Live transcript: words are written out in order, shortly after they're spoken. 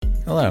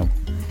Hello.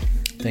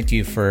 Thank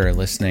you for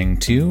listening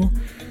to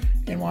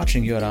and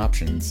watching You Had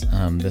Options.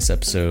 This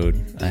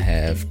episode, I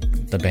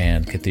have the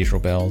band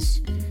Cathedral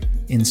Bells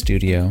in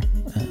studio.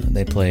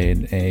 They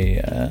played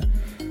a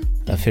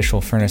official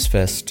Furnace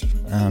Fest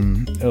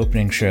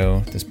opening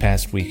show this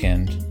past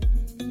weekend.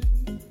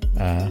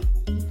 It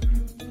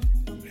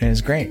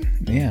was great.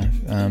 Yeah.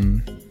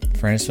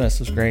 Furnace Fest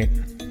was great.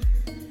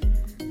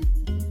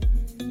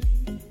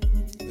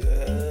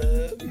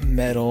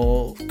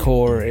 Metal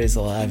core is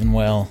alive and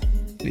well,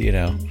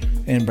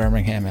 in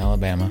Birmingham,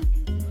 Alabama.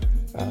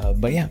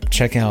 But yeah,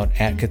 check out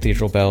at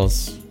Cathedral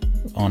Bells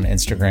on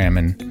Instagram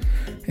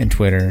and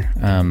Twitter.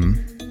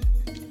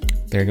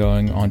 They're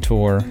going on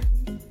tour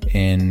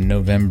in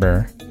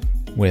November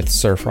with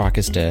Surf Rock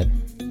is Dead.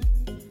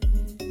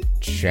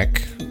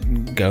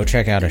 Go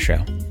check out a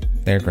show.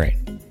 They're great.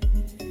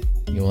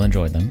 You will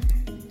enjoy them.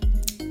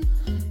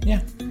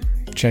 Yeah.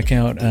 Check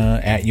out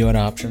at You Had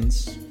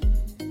Options.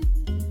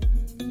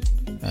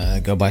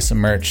 Go buy some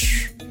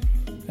merch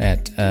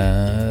at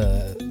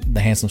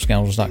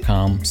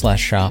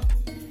thehandsomescoundrels.com/shop.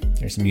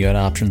 There's some You Had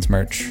Options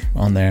merch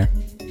on there.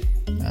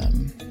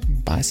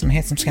 Buy some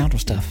Handsome Scoundrel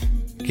stuff.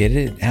 Get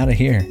it out of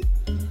here.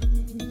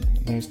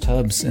 There's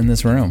tubs in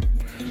this room.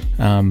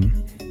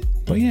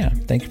 But yeah,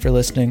 thank you for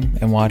listening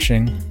and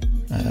watching.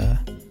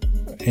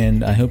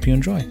 And I hope you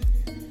enjoy.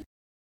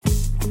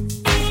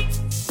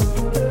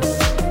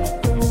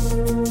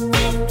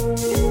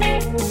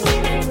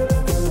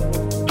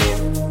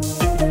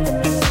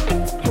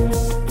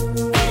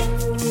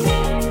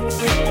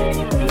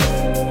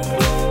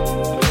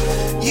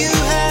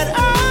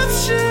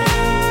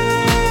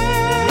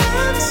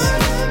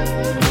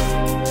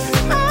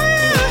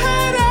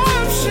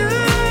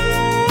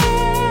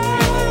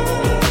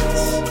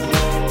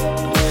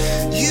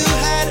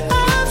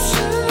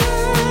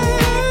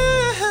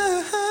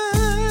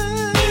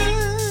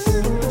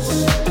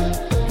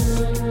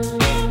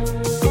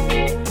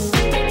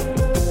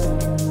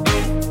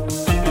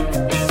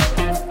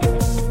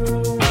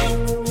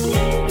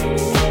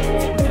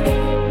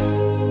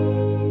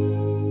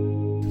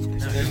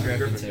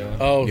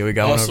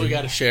 We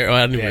got to share. Oh,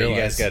 I didn't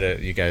realize.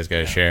 You guys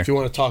gotta share. If you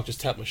want to talk,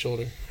 just tap my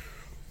shoulder.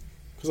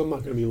 Because I'm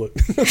not going to be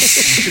looking.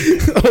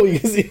 Oh, you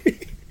can see.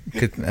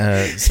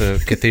 So,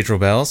 Cathedral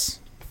Bells,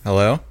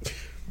 hello.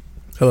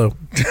 Hello.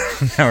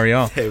 How are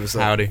y'all? Hey, what's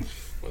up? Howdy.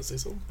 Want to say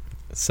something?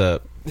 What's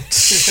up?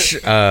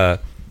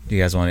 Do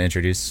you guys want to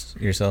introduce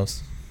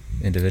yourselves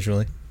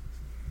individually?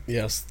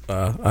 Yes.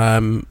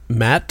 I'm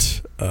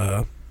Matt.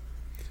 I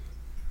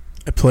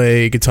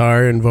play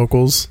guitar and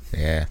vocals.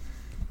 Yeah.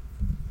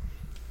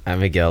 I'm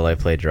Miguel. I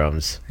play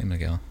drums. Hey,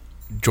 Miguel.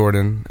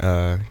 Jordan,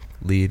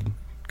 lead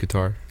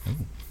guitar.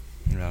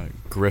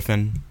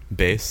 Griffin,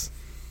 bass.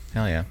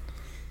 Hell yeah.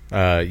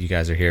 You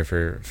guys are here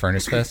for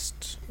Furnace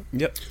Fest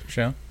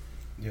show?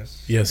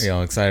 Yes. Are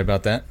y'all excited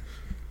about that?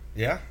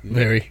 Yeah.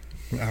 Very.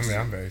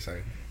 I'm very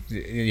excited.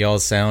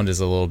 Y'all's sound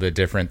is a little bit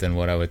different than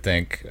what I would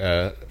think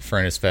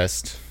Furnace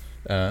Fest.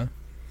 Yeah.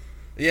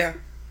 Yeah,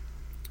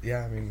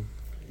 I mean...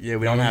 Yeah,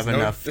 we don't have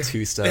enough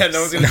two-steps. Yeah, no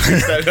one's going to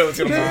two-step. No one's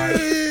going to buy.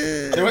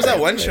 There was that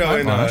one show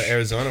in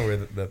Arizona where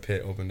the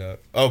pit opened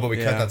up. Oh, but we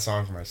cut that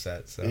song from our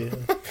set, so... Yeah.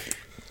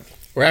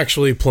 We're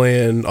actually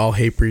playing all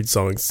Hatebreed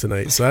songs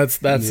tonight, so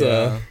that's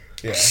yeah.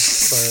 But,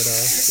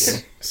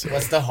 So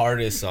what's the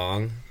hardest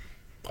song?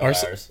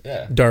 Ours?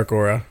 Yeah. Dark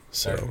Aura.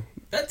 So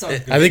That's I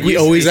think we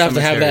always have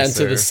to have that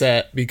into the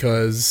set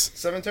because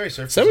Cemetery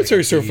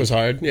Surf was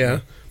hard, yeah.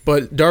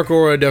 But Dark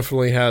Aura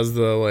definitely has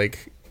the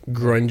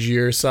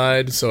grungier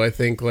side, so I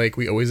think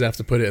we always have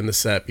to put it in the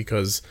set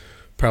because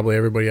probably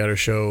everybody at our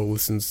show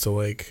listens to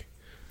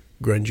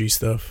grungy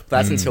stuff.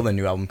 That's until the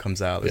new album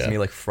comes out. There's gonna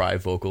be fry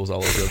vocals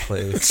all over the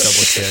place.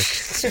 Double kick.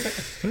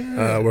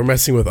 We're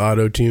messing with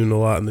auto-tune a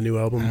lot in the new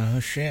album. Oh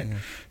shit.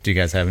 Do you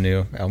guys have a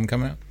new album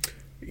coming out?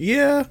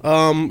 Yeah,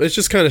 it's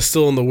just kind of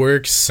still in the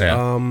works.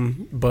 Yeah.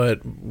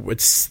 But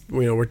it's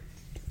we're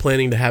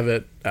planning to have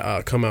it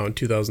come out in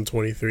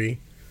 2023.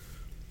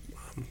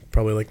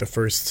 Probably the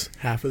first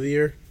half of the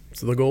year.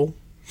 It's the goal.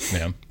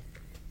 Yeah.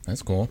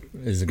 That's cool.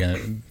 Is it gonna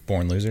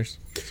Born Losers?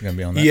 Is it gonna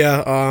be on that?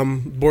 Yeah,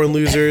 Born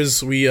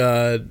Losers. We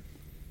how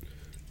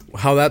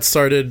that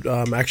started.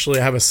 Actually,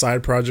 I have a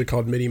side project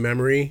called MIDI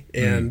Memory,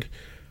 and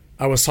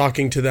I was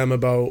talking to them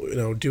about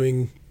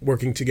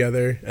working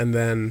together, and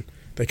then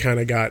they kind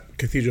of got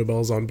Cathedral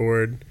Bells on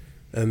board,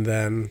 and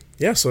then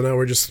so now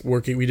we're just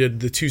working. We did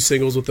the 2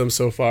 singles with them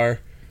so far,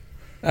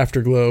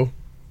 Afterglow,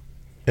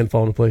 and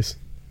Fall Into Place.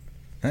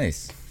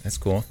 Nice. That's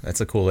cool. That's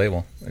a cool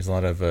label. There's a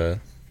lot of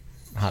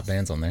hot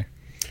bands on there.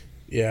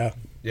 Yeah.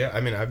 Yeah,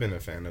 I mean, I've been a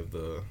fan of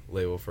the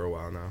label for a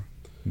while now.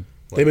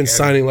 They've been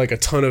signing a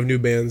ton of new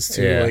bands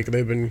too. Yeah.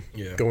 They've been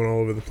going all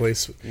over the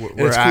place.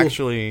 We're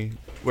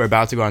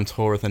about to go on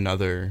tour with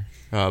another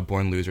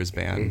Born Losers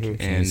band in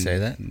Can you say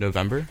that?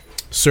 November.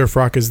 Surf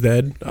Rock is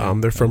Dead.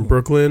 They're from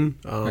Brooklyn.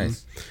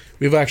 Nice.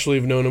 We've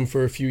actually known them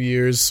for a few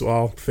years,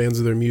 all fans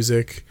of their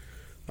music.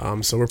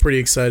 So we're pretty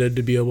excited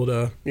to be able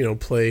to,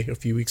 play a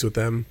few weeks with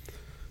them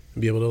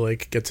and be able to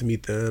get to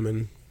meet them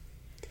and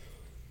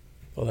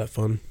all that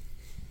fun.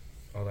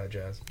 All that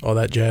jazz. All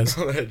that jazz.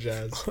 All that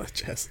jazz. All that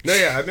jazz. No,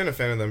 yeah, I've been a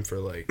fan of them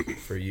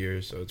for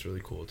years, so it's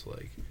really cool to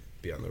like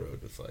be on the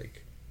road with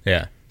like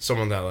Yeah.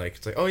 someone that like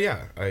it's like, oh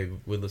yeah, I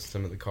would listen to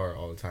them in the car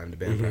all the time to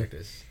band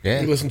practice.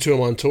 Yeah. We listened to him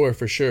on tour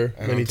for sure,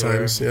 And many on tour.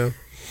 times. Yeah.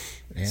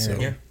 Yeah.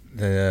 So-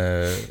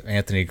 The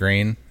Anthony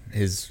Green,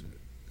 his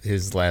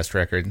last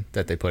record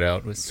that they put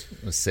out was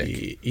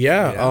sick.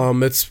 Yeah.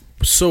 It's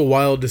so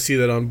wild to see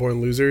that on Born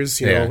Losers.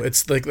 You know, Yeah.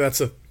 it's like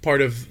that's a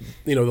part of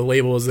the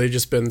label is they've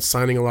just been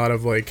signing a lot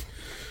of like,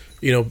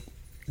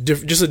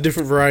 just a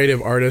different variety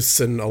of artists,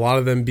 and a lot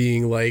of them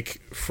being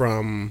like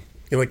from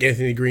like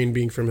Anthony Green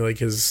being from like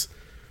his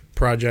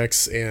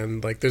projects,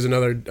 and like there's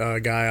another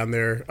guy on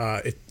there.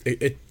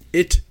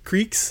 It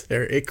Creaks.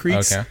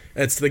 Okay.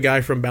 It's the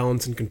guy from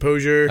Balance and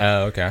Composure.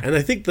 Oh, okay. And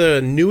I think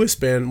the newest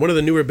band, one of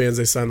the newer bands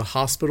they signed, the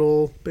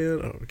Hospital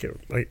band. Oh,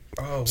 okay.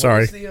 Oh,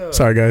 Sorry,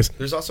 sorry guys.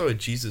 There's also a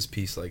Jesus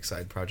Piece like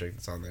side project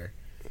that's on there.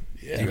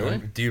 Yeah.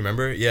 Do you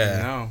remember? Yeah.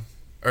 No.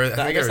 Or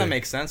I guess that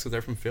makes sense because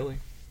they're from Philly.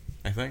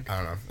 I think. I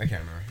don't know. I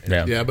can't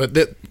remember. Yeah. Yeah,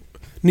 but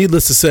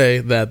needless to say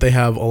that they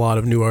have a lot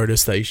of new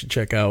artists that you should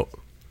check out.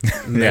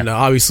 And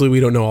obviously we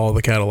don't know all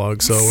the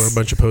catalog, so we're a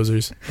bunch of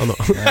posers on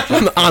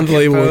the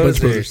label. We're a bunch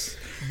of posers.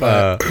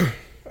 But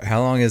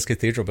How long has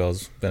Cathedral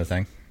Bells been a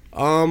thing?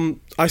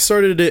 I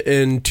started it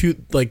in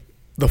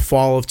the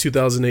fall of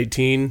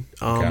 2018,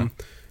 Okay.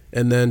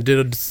 and then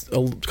did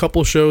a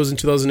couple shows in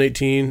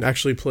 2018.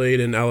 Actually played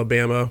in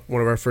Alabama,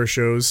 one of our first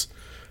shows,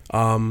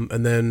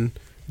 and then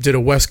did a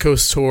West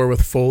Coast tour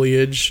with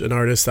Foliage, an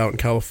artist out in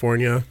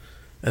California,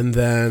 and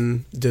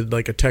then did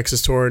like a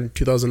Texas tour in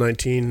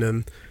 2019,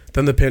 and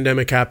then the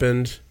pandemic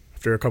happened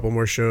after a couple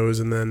more shows,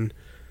 and then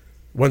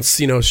once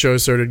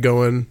shows started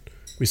going,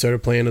 we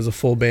started playing as a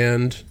full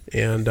band,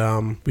 and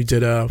we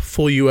did a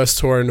full U.S.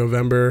 tour in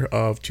November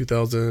of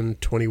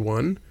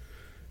 2021,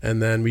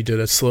 and then we did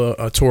a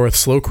tour with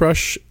Slow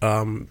Crush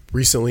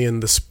recently in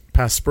this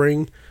past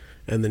spring,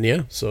 and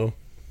then so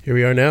here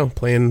we are now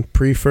playing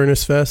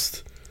pre-Furnace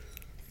Fest.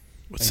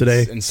 What's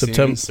today? And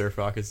September. Surf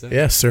Rock is dead.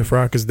 Yeah, Surf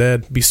Rock is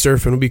dead. Be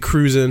surfing. We'll be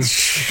cruising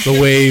the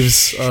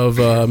waves of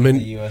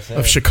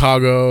of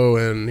Chicago,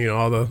 and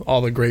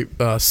all the great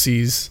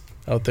seas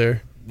out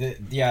there.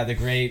 The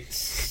great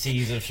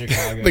seas of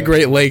Chicago. The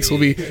Great Lakes. We'll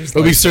be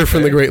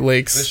surfing the Great The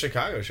Lakes.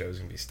 Chicago show is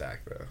gonna be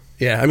stacked, bro.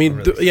 Yeah, I mean,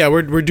 I'm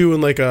really we're doing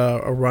like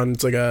a run.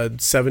 It's like a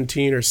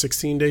 17 or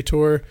 16 day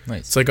tour. Nice.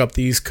 It's like up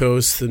the East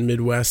Coast and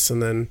Midwest,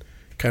 and then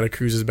kind of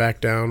cruises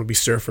back down. We'll be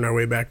surfing our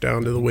way back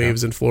down to the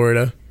waves in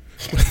Florida.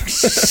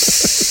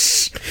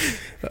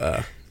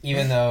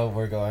 Even though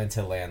we're going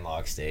to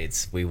landlocked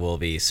states, we will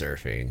be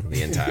surfing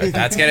the entire.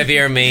 That's gonna be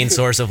our main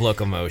source of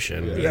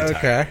locomotion. the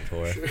entire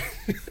tour.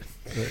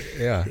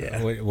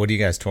 Yeah. What do you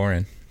guys tour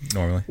in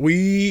normally? We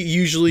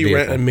usually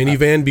rent a Vehicle.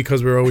 minivan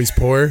because we're always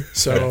poor.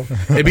 So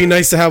it'd be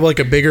nice to have like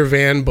a bigger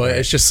van, but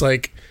it's just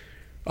like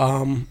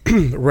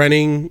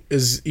renting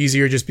is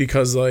easier just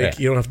because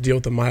you don't have to deal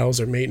with the miles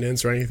or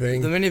maintenance or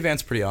anything. The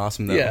minivan's pretty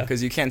awesome though, Yeah.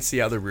 because you can't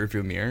see out the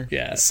rearview mirror.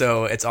 Yeah.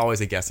 So it's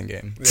always a guessing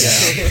game.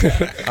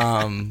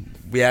 Yeah.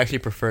 We actually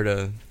prefer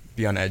to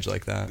be on edge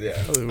like that.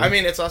 Yeah. I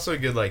mean, it's also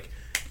good like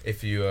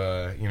if you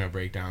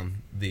break down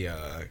the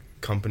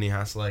company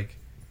has to like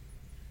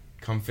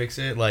come fix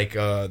it. Like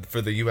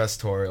for the US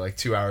tour, like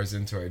 2 hours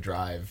into our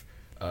drive,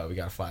 we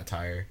got a flat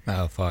tire.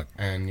 Oh, fuck.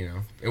 And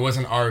it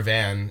wasn't our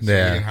van, so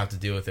Yeah. we didn't have to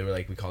deal with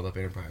it. We called up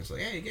Enterprise,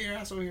 like, "Hey, get your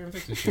ass over here and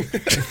fix this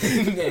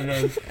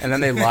shit." And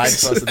then they lied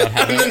to us about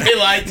having. they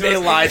lied to us.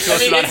 about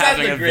it's not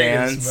having the a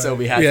van, greatest, so but-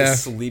 we had Yeah. to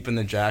sleep in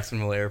the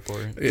Jacksonville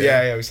airport.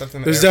 Yeah, we slept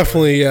in the There's airport.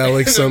 definitely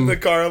like And some. then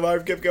the car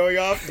alarm kept going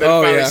off. Then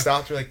Oh, finally yeah.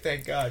 stopped. We're like,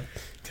 "Thank God."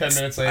 10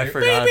 minutes later, I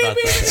forgot about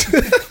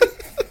that.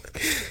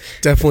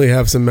 Definitely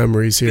have some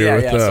memories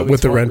here so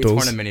with the We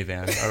rentals. torn a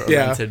minivan, a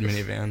Yeah. rented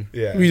minivan.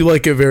 Yeah. We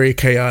like it very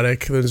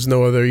chaotic. There's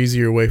no other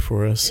easier way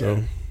for us. So,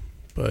 Of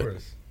but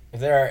course.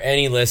 If there are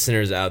any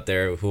listeners out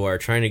there who are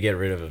trying to get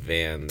rid of a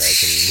van that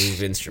can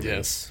move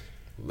instruments,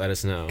 let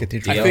us know.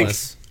 Cathedral DL Bells.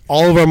 us.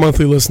 all of our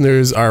monthly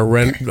listeners are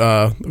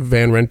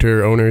van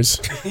renter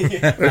owners.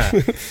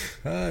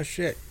 Oh,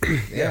 shit.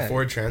 Yeah,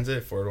 Ford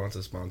Transit. Ford wants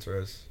to sponsor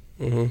us.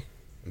 Mm-hmm.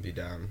 And be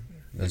down.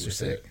 Those are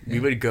sick. We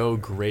would go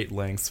great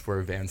lengths for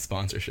a van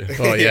sponsorship.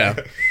 Oh yeah,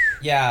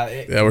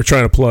 Yeah. yeah. We're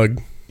trying to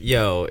plug.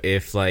 Yo,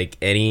 if like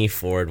any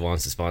Ford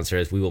wants to sponsor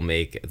us, we will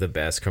make the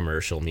best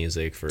commercial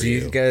music for Do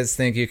you guys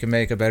think you can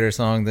make a better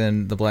song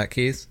than the Black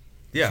Keys?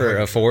 Yeah. For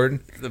a Ford?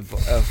 The-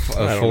 A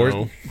Ford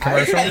know.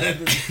 commercial?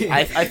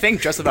 I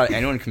think just about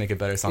anyone can make a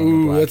better song than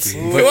Ooh, Black that's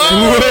Keys.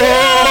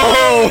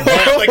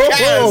 Like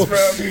Kaz,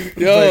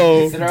 bro.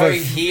 Yo,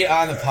 throwing heat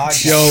on the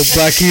podcast. yo,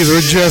 Black Keys.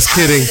 We're just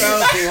kidding.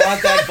 Bro, we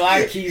want that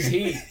Black Keys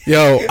heat.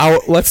 Yo,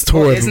 let's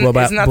tour with Isn't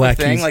that Black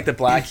the thing? Keys. Like the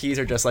Black Keys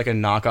are just like a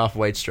knockoff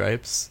White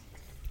Stripes.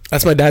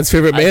 That's my dad's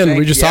favorite band. We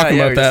were just talking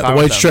about that. The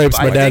White Stripes,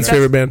 my dad's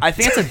favorite band. I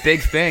think it's a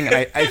big thing.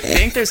 And I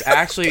think there's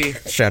actually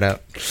Shout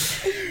out.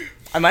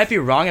 I might be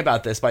wrong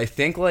about this, but I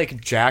think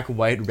like Jack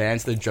White ran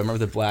to the drummer of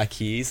the Black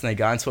Keys, and they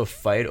got into a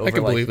fight over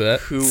can like believe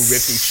that. who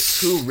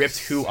ripped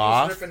who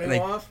off,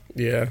 and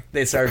Yeah.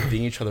 they started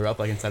beating each other up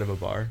like inside of a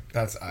bar.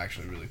 That's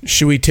actually really cool.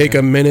 Should we take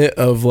a minute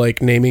of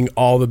like naming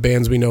all the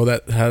bands we know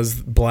that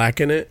has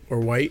black in it or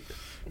white?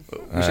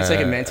 We should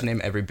take a minute to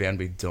name every band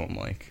we don't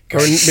like. Or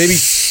maybe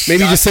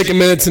just take a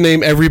minute to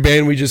name every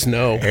band we just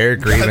know. Air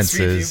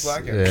grievances.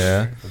 Black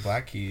Yeah. The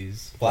Black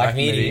Keys. Black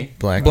Midi.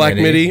 Black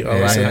Midi. Oh, I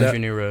Yeah. said that. Country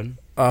New Road.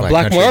 Black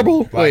Country.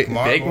 Marble. Black Wait.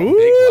 Marble. Big, Ooh,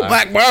 big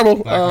Black Marble.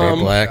 Big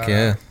Black,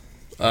 yeah.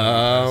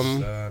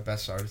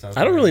 Best artist out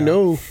I don't there really right now.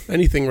 know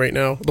anything right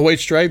now. The White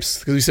Stripes,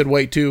 because we said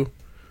white too.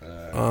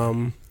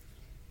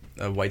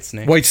 White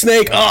Snake. White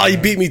Snake. Oh, you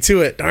beat me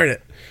to it. Darn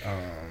it.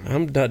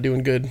 I'm not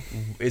doing good.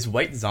 Is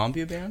White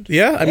Zombie a band?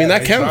 Yeah, I mean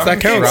that it's counts. Rob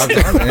That counts. Zombie.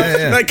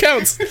 Yeah. That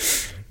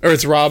counts. Or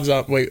it's Rob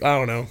Zombie. Wait, I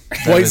don't know.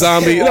 White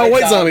Zombie. No,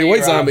 White Zombie. White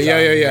Rob Zombie. Yeah,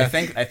 yeah,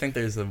 Zombie. yeah. I think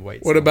there's a White.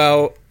 What Zombie.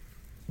 about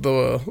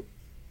the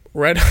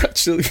Red Hot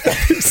Chili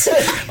Peppers?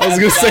 I was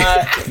gonna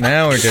say.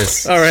 Now we're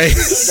just. All right.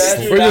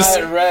 We're just.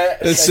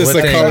 It's just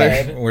What a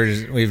thing-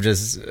 color. We've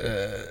just.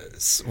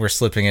 We're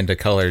slipping into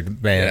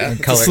colored band.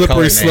 It's a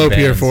slippery slope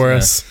here for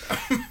us.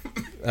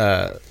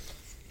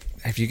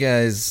 Have you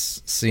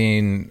guys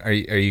seen? Are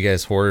you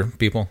guys horror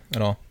people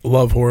at all?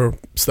 Love horror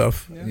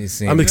stuff. You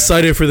seen? I'm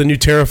excited for the new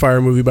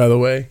Terrifier movie. By the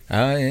way,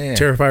 Oh yeah.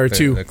 Terrifier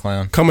 2. The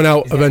clown. coming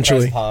out Press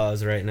eventually.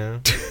 pause right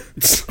now.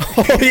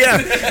 Oh yeah,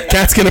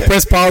 Cat's gonna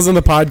press pause on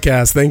the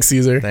podcast. Thanks,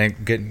 Caesar.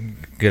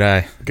 Good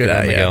eye. Good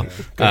eye, Miguel.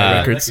 Good Eye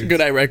Records.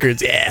 Good Eye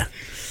Records. Yeah.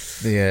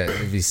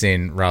 Have you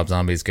seen Rob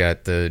Zombie's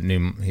got the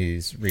new?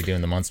 He's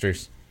redoing the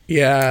Monsters.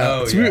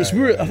 Yeah. Oh, So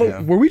I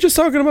thought- were we just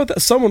talking about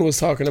that? Someone was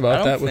talking I about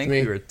don't that with think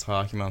me. we were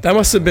talking about That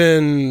must have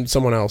been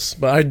someone else,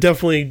 but I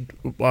definitely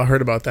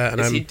heard about that,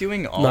 and Is I'm he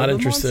doing all not the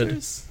interested.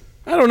 monsters?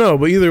 I don't know,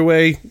 but either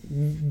way,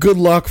 good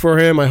luck for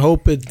him. I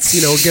hope it's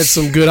gets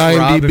some good IMDb.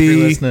 Rob, if you're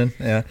listening,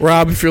 yeah.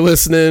 Rob, if you're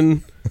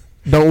listening,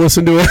 don't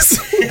listen to us,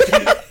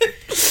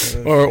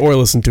 or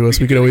listen to us.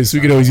 We could always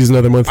use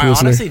another monthly I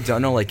listener. honestly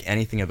don't know like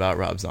anything about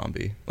Rob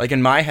Zombie. Like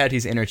in my head,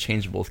 he's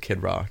interchangeable with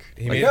Kid Rock.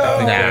 He Like,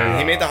 made,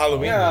 he made the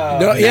Halloween.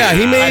 No, yeah,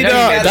 he made I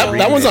know he made that. a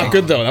That one's remake. not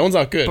good though. That one's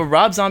not good. but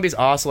Rob Zombie's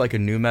also like a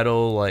new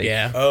metal like.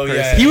 Yeah. Oh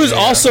yeah. He was yeah.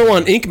 also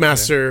on Ink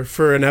Master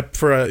for a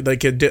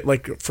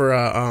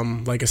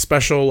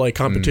special like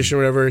competition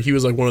or whatever. He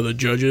was like one of the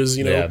judges.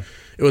 Yeah.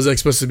 It was like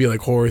supposed to be like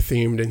horror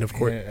themed, and of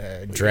course,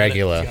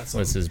 Dragula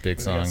was his big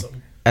song.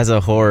 As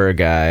a horror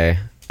guy,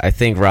 I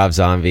think Rob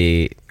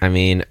Zombie, I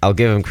mean, I'll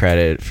give him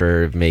credit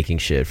for making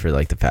shit for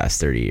like the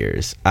past 30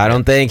 years. I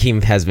don't think he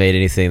has made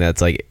anything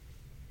that's like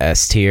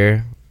S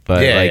tier,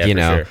 but like, you for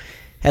know, sure.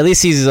 at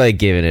least he's like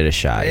giving it a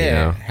shot, you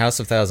know? House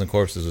of Thousand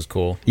Corpses was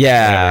cool.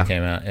 Yeah. Whenever it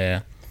came out.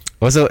 Yeah.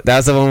 That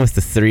was the one with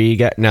the three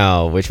guy.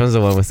 No, which one's the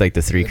one with like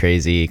the three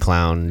crazy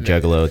clown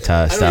juggalo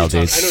style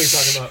dudes? I know what you're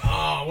talking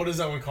about. Oh, what is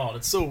that one called?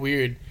 It's so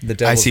weird. The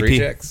Devil's ICP.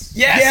 Rejects.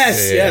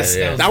 Yes.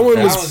 Yeah. That one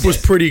That was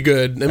pretty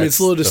good. I mean, That's it's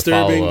a little the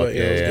disturbing, follow-up. but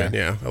it was Yeah, good.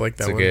 Yeah, I like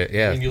that It's a one. good.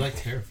 Yeah. you like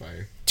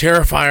Terrifier.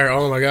 Terrifier.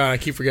 Oh my god, I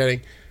keep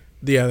forgetting.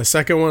 Yeah, the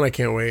second one, I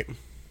can't wait.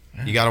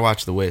 You gotta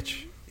watch The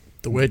Witch.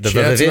 The Witch. The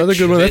Yeah, that's Vivitch. another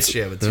good one. That's Witch,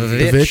 yeah, with The two the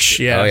V's. Vitch.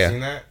 Yeah. Oh yeah. Seen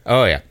that?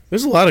 Oh yeah.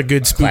 There's a lot of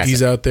good spookies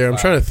Classic. out there. I'm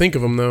trying to think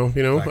of them though.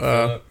 Black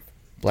Phillip.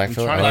 Black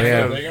Phillip. trying Oh to yeah.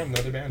 think There you go,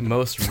 another band.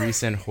 Most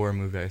recent horror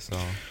movie I saw.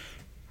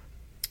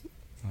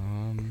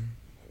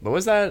 What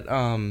was that?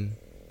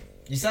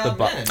 You saw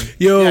Men.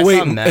 Yo, Yeah, I wait.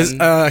 saw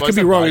Men. I What's could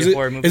be the wrong. body Is it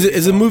horror movie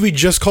is a called? movie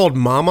just called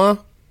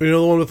Mama? You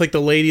know the one with like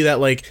the lady that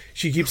like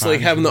she keeps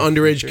like Crimes having the of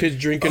the underage Future? kids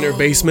drink in her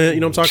basement.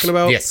 You know what I'm talking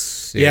about?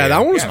 Yes. Yeah, that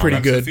one was Yeah, pretty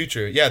Crimes of the good.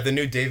 Future. Yeah, the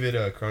new David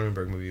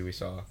Cronenberg movie we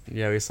saw.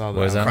 Yeah, we saw that.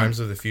 What is that? Crimes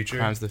of the Future.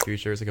 Crimes of the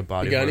Future. It's like a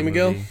body. You got any,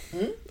 horror Miguel?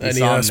 movie. Any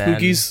saw Men.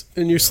 spookies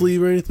in your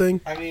sleeve or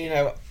anything? I mean,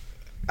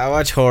 I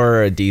watch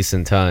horror a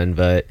decent ton,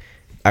 but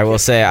I will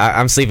say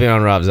I'm sleeping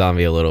on Rob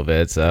Zombie a little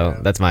bit, so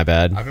that's my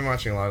bad. I've been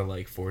watching a lot of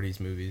like 40s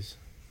movies.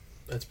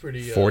 That's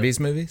pretty. 40s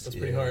movies. That's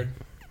pretty hard.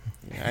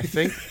 Yeah,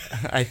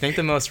 I think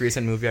the most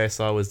recent movie I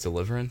saw was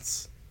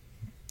Deliverance.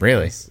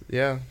 Really?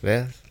 Yeah,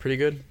 Yeah. pretty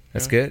good.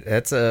 That's Yeah. good.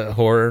 That's a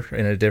horror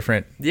in a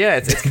different. Yeah,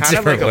 it's kind of like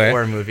Different a way.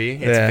 horror movie.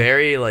 It's Yeah.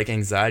 very like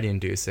anxiety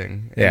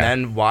inducing. Yeah.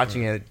 And then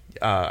watching it,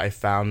 I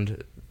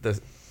found the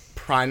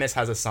Primus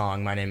has a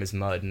song, My Name Is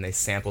Mud, and they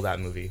sample that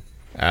movie.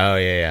 Oh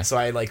yeah. So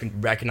I like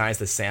recognized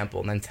the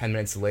sample, and then 10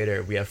 minutes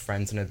later, we have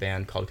friends in a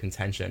band called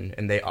Contention,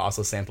 and they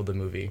also sampled the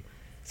movie.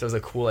 So it was a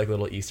cool like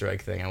little Easter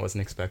egg thing. I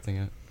wasn't expecting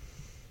it,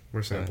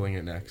 We're sampling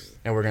it next.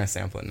 and we're gonna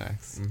sample it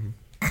next.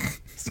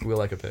 Squeal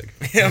like a pig.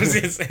 Yeah, I was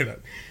gonna say that.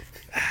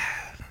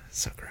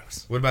 So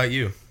gross. What about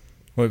you?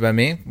 What about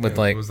me? With Yeah,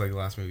 like, what was like the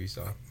last movie you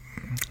saw?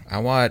 I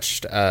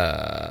watched.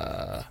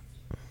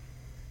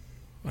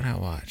 What I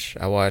watched?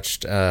 I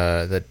watched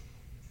the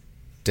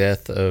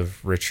Death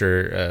of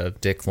Richard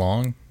Dick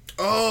Long.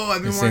 Oh,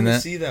 I've been You wanting seen to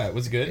that? see that.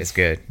 Was it good? It's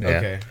good. Yeah.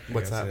 Okay.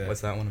 What's Yeah, that? see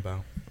What's that one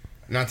about?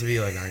 Not to be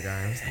like that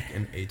guy. It was like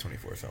an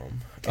A24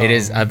 film. It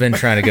is. I've been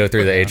trying to go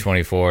through the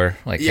A24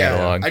 like Yeah,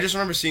 catalog. I just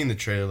remember seeing the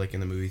trailer like in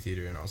the movie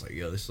theater, and I was like,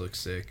 "Yo, this looks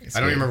sick." It's I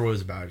don't good. even remember what it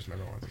was about. I just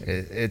remember wanting to see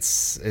it.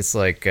 It's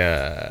like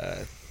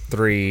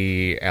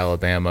three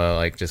Alabama,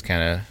 like just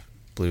kind of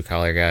blue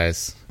collar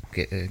guys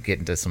get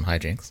into some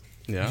hijinks.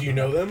 Yeah. Do you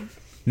know them?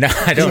 No,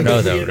 I don't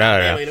know them.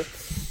 No. Really?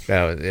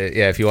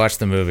 Yeah, if you watch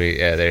the movie,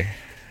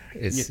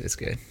 it's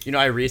good. You know,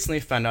 I recently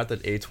found out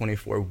that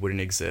A24 wouldn't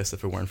exist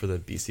if it weren't for the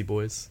Beastie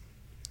Boys.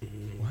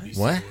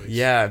 What?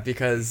 Yeah,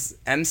 because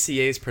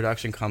MCA's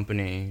production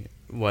company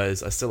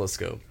was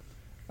Oscilloscope.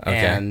 Okay.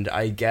 And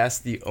I guess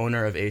the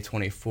owner of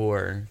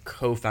A24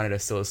 co-founded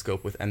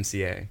Oscilloscope with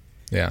MCA.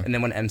 Yeah. And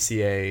then when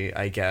MCA,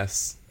 I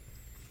guess,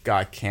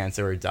 got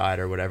cancer or died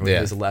or whatever, when Yeah.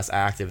 he was less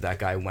active, that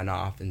guy went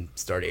off and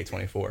started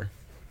A24.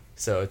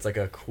 So it's like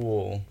a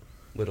cool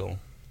little,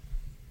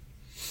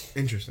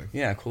 Interesting.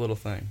 cool little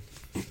thing.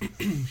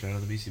 Shout out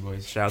to the Beastie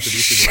Boys. Shout out to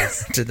Beastie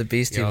Boys. To the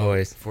Beastie Y'all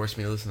Boys. forced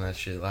me to listen to that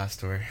shit last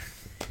tour.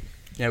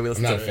 Yeah, we I'm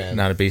listened not a to fan.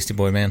 Not a Beastie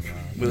Boy, man.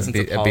 We listened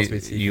to Paul's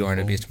Boutique You in aren't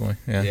a full. Beastie Boy.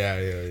 Yeah.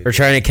 Yeah. We're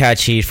trying to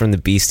catch heat from the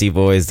Beastie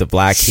Boys, the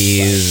Black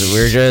Keys.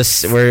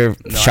 We're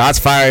No, shots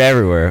fired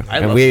everywhere, I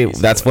and love the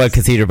Beastie that's Boys. what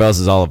Cathedral Bells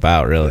is all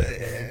about, really.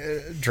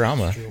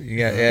 Drama.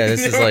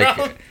 This is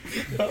like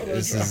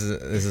this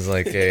is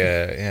like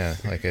a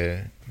like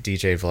a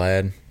DJ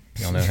Vlad.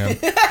 Y'all know him?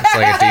 It's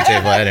like a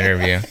DJ Vlad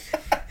interview.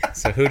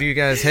 So who do you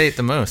guys hate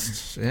the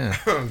most? Yeah.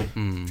 Yeah, I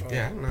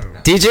don't know.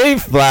 DJ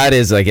Vlad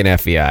is like an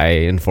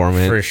FBI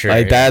informant, For sure,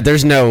 Like yeah. that,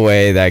 there's no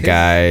way that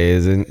guy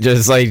isn't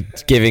just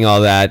like giving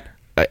all that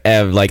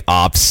like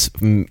ops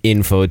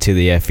info to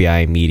the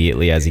FBI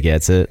immediately as he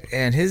gets it.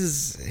 And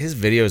his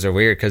videos are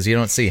weird because you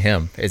don't see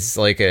him. It's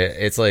like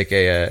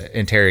a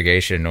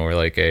interrogation or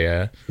like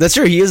a That's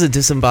true. He is a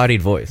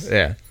disembodied voice.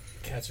 yeah.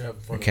 Cats are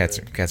having fun. Cats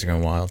are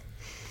going wild.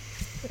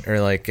 Or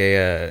like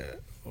a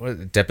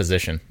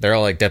deposition. They're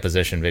all like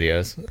deposition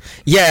videos.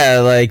 Yeah,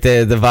 like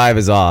the vibe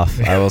is off.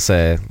 I will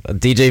say,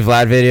 DJ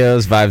Vlad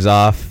videos, vibes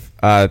off.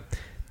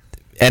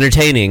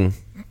 Entertaining.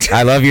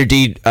 I love your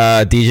DJ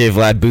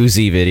Vlad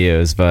boozy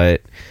videos,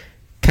 but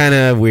kind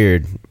of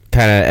weird,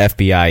 kind of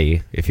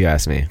FBI-y, if you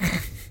ask me.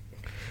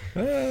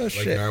 Oh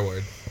Like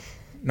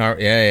Narwhal.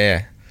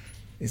 Yeah.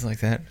 He's like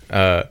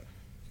that.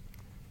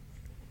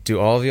 Do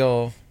all of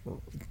y'all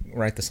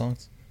write the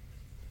songs?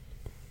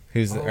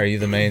 Are you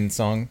the main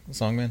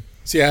songman?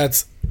 So yeah,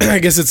 it's I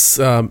guess it's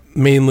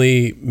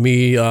mainly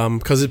me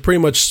because it pretty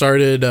much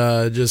started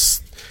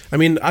just. I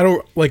mean, I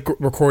don't like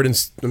record in.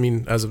 I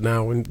mean, as of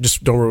now, and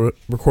just don't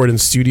record in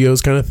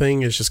studios, kind of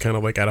thing. It's just kind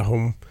of like at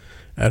home,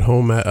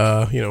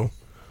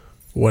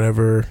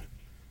 whatever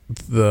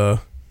the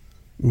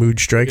mood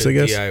strikes. I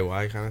guess.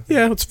 DIY kind of thing.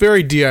 Yeah, it's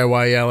very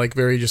DIY. Yeah, like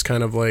very just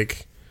kind of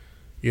like,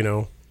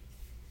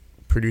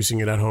 producing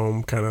it at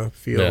home kind of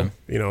feel.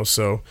 Yeah.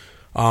 So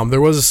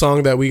there was a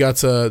song that we got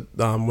to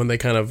when they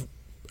kind of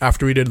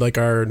after we did like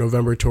our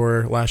November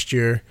tour last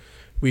year,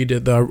 we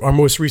did our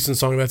most recent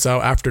song that's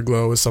out,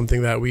 Afterglow, is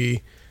something that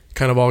we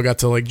kind of all got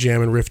to like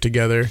jam and riff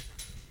together.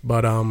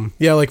 But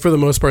yeah, like for the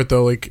most part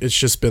though, like it's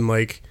just been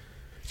like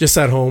just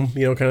at home,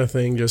 kind of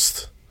thing,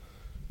 just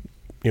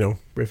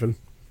riffing.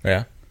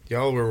 Yeah.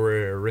 Y'all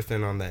were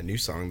riffing on that new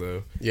song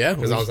though. Yeah,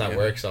 Because I was at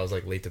work, so I was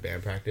like late to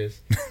band practice.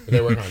 But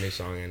they're working on a new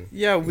song, and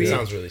it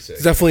sounds really sick.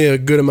 It's definitely a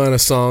good amount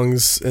of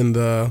songs in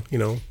the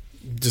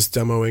just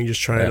demoing,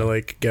 just trying to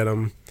like get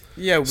them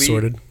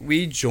sorted.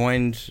 We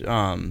joined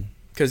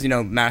because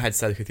Matt had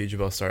said Cathedral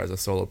Bells started as a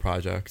solo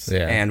project,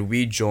 and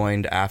we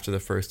joined after the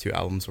first two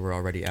albums were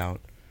already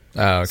out.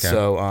 Oh, okay.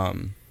 So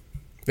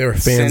They were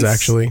fans,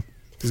 actually.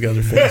 These guys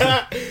are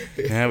fans.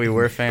 yeah, we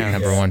were fans.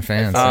 Number one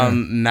fans.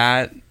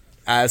 Matt,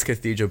 as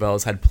Cathedral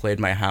Bells, had played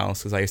my house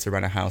because I used to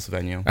run a house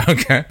venue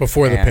Okay.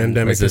 Before the And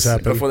pandemic was this just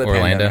happened. before the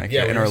Orlando? pandemic.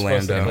 Yeah, in we were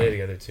supposed to Orlando. play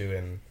together too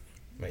in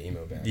my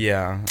emo band.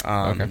 Yeah. Okay.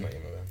 My emo band.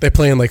 They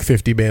play in like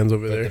 50 bands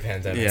over But the there.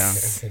 pandemic. Yeah.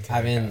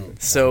 I mean,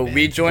 So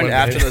we joined One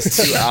after band. those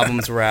two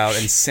albums were out,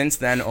 and since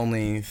then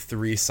only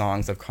 3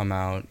 songs have come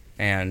out,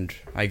 and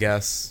I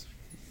guess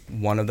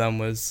one of them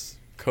was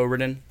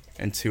co-written,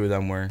 and 2 of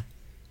them were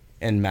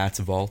in Matt's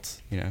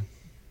vault. I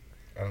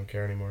don't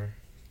care anymore.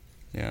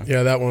 Yeah.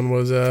 Yeah, that one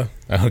was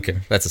Okay.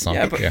 That's a song.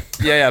 Yeah, but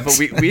yeah. but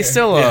we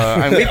still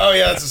and we Oh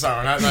yeah, that's a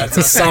song. it's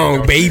a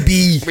song,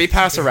 baby. we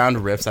pass around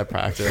riffs at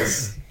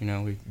practice.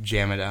 We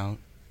jam it out.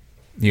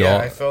 You Yeah,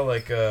 all I felt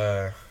like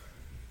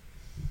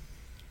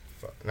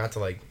not to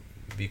like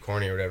be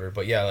corny or whatever,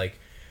 but yeah, like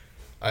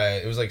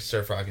it was like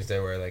Surf Rockets Day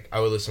where like I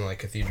would listen to like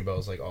Cathedral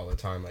Bells like all the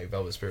time. Like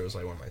Velvet Spirit was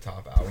like one of my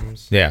top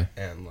albums. Yeah.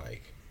 And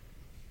like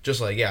just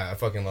like I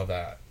fucking love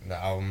the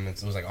album.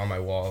 It was like on my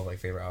wall of like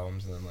favorite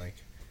albums, and then like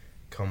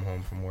come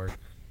home from work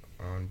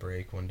on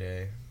break one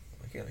day,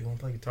 like you want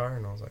to play guitar,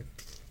 and I was like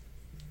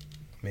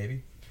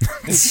maybe. No,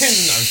 I'm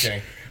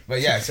kidding.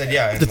 But yeah, I said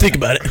yeah. To think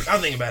about it. I'll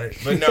think about it.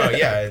 But no,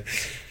 yeah.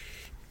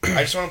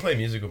 I just want to play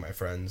music with my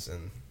friends,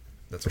 and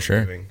that's what For sure.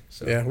 I'm doing.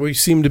 So. Yeah, we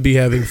seem to be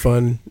having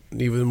fun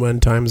even when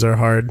times are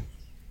hard.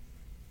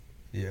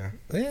 Yeah.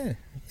 Yeah.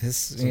 It's,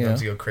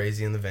 Sometimes you go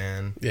crazy in the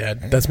van. Yeah,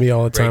 that's me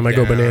all the time. I break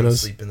go down,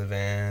 bananas. Sleep in the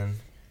van.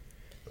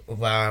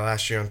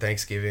 Last year on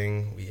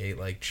Thanksgiving, we ate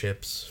like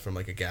chips from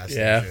like a gas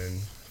Yeah. station.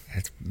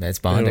 That's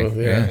bonding.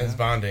 Yeah. Yeah. It's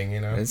bonding,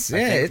 It's, I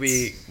yeah, think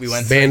it's we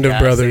went Band to of the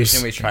gas brothers.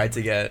 station. We tried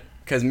to get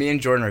because me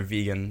and Jordan are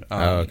vegan.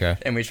 Oh, okay.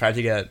 And we tried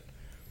to get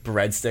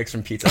breadsticks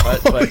from Pizza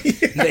Hut, but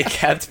they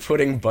kept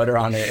putting butter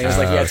on it. And it was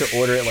like you had to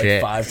order it like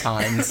shit. 5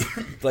 times.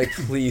 Like,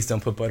 please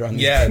don't put butter on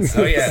these. Yeah,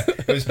 oh yeah.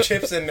 It was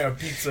chips and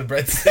pizza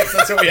breadsticks.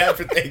 That's what we had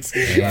for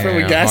Thanksgiving. Yeah, From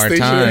a gas hard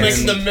station. times. Like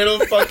in the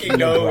middle of fucking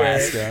nowhere.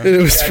 Nebraska.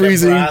 It was Yeah,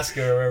 freezing.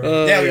 Nebraska or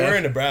wherever. Yeah, we yeah. were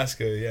in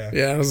Nebraska, yeah.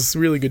 Yeah, it was a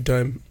really good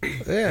time.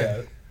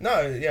 Yeah.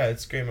 No, yeah,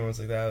 it's great moments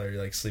like that. Or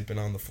like sleeping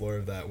on the floor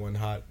of that one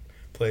hot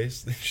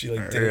place. She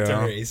like didn't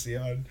turn her AC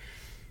on.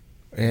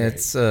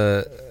 It's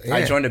I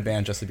yeah. joined a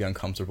band just to be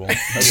uncomfortable as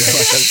much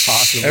as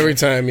possible. Every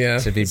time, yeah.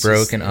 to be It's broke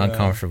just, and yeah.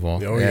 uncomfortable.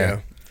 Oh yeah.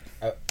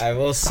 I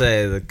will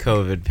say the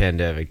COVID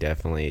pandemic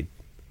definitely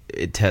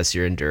it tests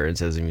your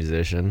endurance as a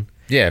musician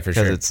Yeah, for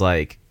because sure. it's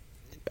like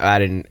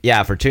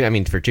for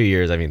 2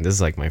 years. I mean, this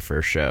is like my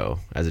first show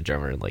as a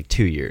drummer in like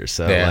 2 years.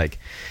 So Yeah. like,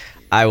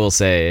 I will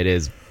say it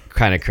is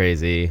kind of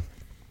crazy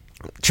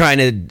trying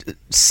to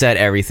set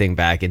everything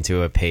back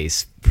into a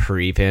pace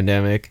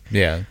pre-pandemic.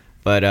 Yeah.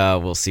 But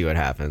we'll see what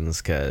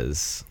happens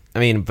because I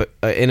mean, but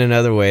in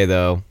another way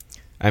though,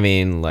 I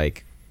mean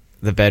like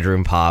the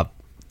bedroom pop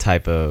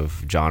type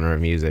of genre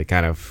of music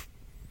kind of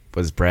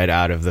was bred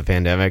out of the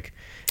pandemic.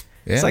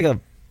 Yeah. It's like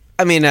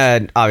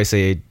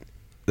obviously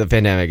the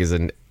pandemic is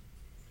an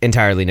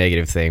entirely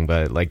negative thing,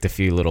 but like the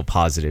few little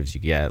positives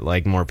you get,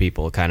 like more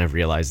people kind of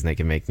realizing they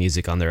can make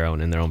music on their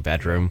own in their own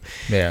bedroom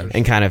Yeah.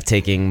 and kind of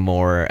taking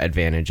more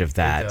advantage of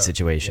that Yeah,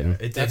 situation. yeah, it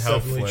did That's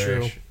help definitely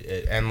flourish.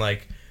 And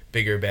like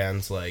bigger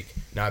bands like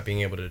not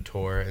being able to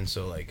tour and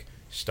so like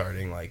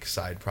starting like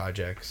side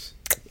projects.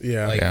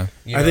 Yeah. Like Yeah.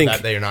 you I know think-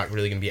 that they're not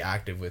really gonna be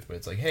active with, but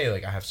it's like, hey,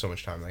 like I have so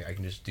much time, like I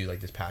can just do like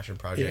this passion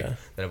project Yeah.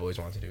 that I've always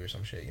wanted to do or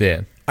some shit. You Yeah.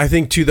 know? I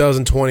think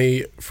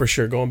 2020 for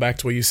sure. Going back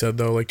to what you said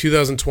though, like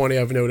 2020,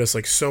 I've noticed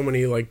like so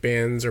many like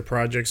bands or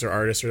projects or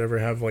artists or whatever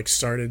have like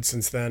started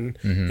since then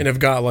and have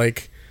got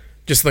like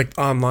just like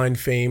online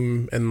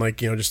fame and like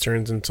just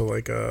turns into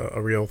like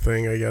a real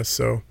thing, I guess.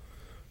 So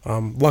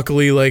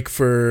luckily, like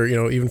for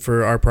even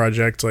for our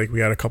project, like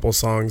we had a couple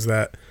songs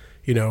that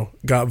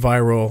got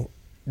viral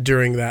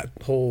during that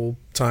whole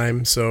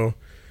time. So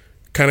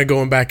kind of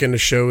going back into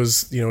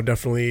shows,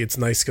 definitely it's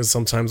nice because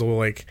sometimes we'll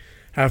like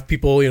have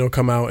people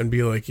come out and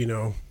be like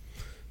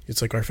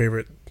it's like our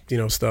favorite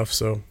stuff,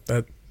 so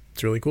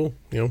that's really cool.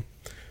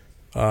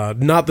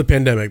 Not the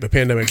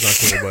pandemic's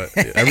not cool,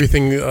 but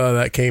everything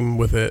that came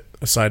with it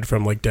aside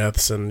from like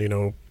deaths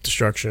and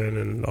destruction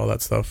and all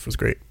that stuff was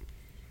great.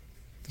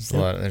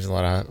 There's a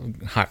lot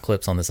of hot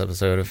clips on this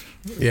episode of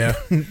Yeah.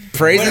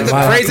 praising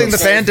the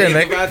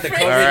pandemic. About the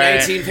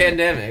COVID-19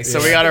 pandemic.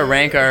 So we gotta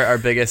rank our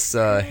biggest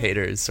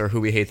haters or who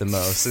we hate the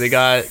most. So we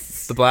got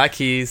the Black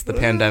Keys, the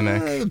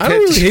pandemic. I don't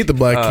really hate the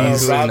Black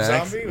Keys. who Rob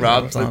next? Zombie?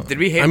 Rob, did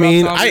we hate? I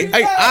mean, Rob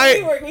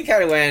Zombie? we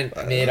kind of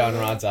went mid on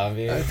Rob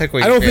Zombie. I think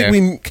we. I don't think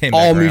we came back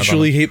all around on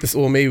mutually it. hate this.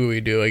 Well, maybe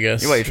we do, I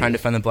guess. What, you trying to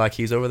defend the Black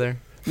Keys over there?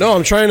 No,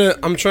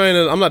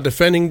 I'm not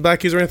defending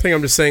Black Keys or anything.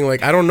 I'm just saying,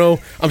 like, I don't know.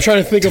 I'm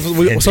trying to think of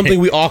something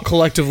we all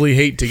collectively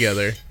hate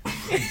together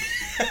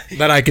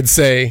that I could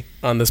say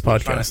on this Trying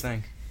to podcast.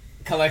 think.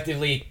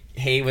 Collectively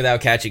hate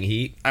without catching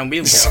heat. And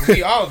we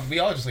we all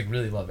just like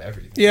really love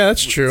everything. Yeah,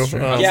 that's true.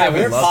 Yeah, we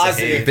we're love to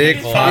positive. hate. Big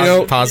people.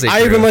 positive.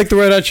 I even like the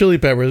Red Hot Chili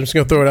Peppers. I'm just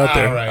gonna throw it out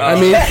there. All right. I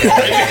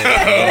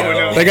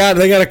mean, they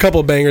got a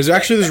couple bangers.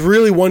 Actually, there's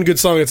really one good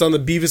song. It's on the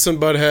Beavis and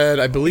Butthead,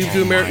 I believe.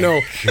 To America. No,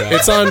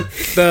 it's on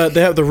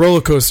they have the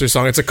Roller Coaster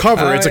song. It's a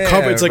cover. Oh, it's a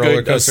cover. yeah, It's like Roller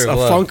a Coaster of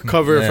Love. funk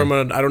cover Yeah. from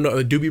I don't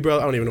know, the Doobie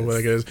Brothers. I don't even know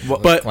what that is.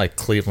 But like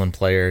Cleveland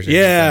Players. Or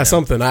yeah,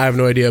 something. something. I have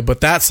no idea.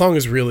 But that song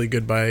is really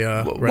good by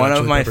Red One Hot of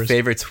Chili my Peppers.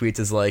 favorite tweets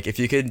is like, if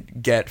you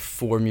could get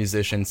 4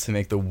 musicians to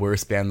make the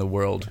worst band in the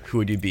world, who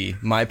would you be?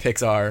 My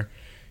picks are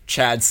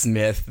Chad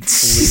Smith,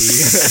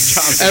 Flea,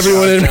 John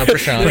Everyone in John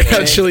Frusciante. Red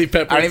Hot Chili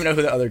Peppers. I don't even know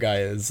who the other guy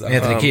is.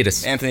 Anthony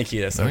Kiedis. Anthony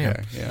Kiedis. Oh,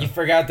 Okay. You Yeah.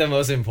 forgot the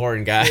most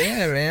important guy.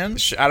 Yeah, man.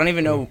 I don't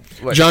even know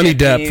what Johnny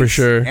Depp, for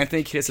sure.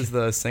 Anthony Kiedis is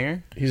the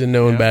singer. He's a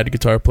known Yeah. bad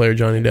guitar player,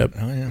 Johnny Depp.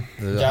 Oh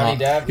yeah. Johnny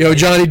Depp. Yo,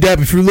 Johnny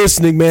Depp, if you're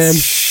listening, man,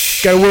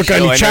 gotta work on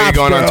Yo, your I know you're chops,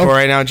 going on bro. tour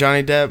right now,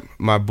 Johnny Depp.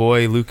 My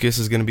boy Lucas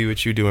is gonna be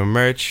with you doing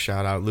merch.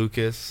 Shout out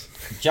Lucas.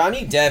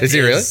 Johnny Depp. Is he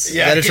really? is- Is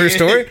that a true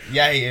story?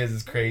 Yeah, he is.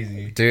 It's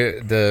crazy.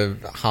 Dude, the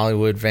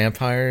Hollywood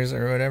vampires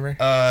or whatever.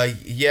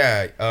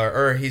 Yeah.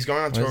 Or he's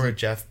going on tour is with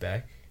Jeff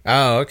Beck.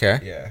 Oh, okay.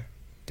 Yeah.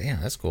 Damn,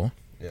 that's cool.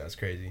 Yeah, it's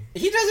crazy.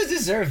 He doesn't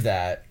deserve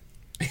that.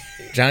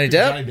 Johnny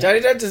Depp. Johnny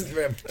Depp just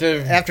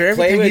After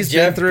play everything with he's been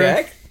Jeff through.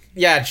 Beck?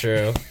 Yeah,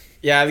 true.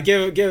 Yeah,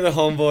 give the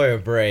homeboy a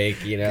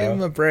break. You Give him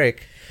know. a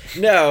break.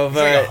 No, He's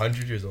like but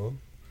 100 years old.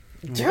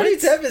 Johnny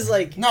Depp is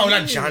like No,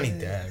 not Johnny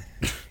Depp.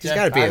 He's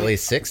got to be at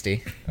least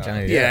 60.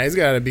 Johnny Depp. Yeah, he's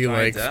gotta be Johnny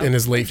like Depp? in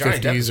his late Johnny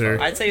Depp 50s is or.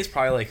 probably- I'd say he's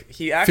probably like,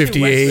 he actually went to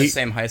the 58.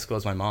 same high school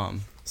as my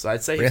mom. So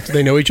I'd say Really? Do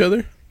they know each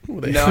other? no, I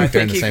They're in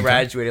think the he same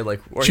graduated like.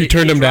 Or She he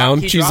turned him dropped- down.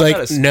 he She's dropped like,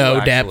 out of school, no,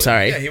 actually. Depp,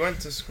 sorry. Yeah, he went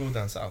to school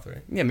down south, right?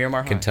 Yeah,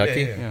 Miramar High.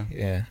 Kentucky. Yeah.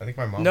 Yeah. I think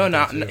my mom. No, went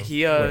there, not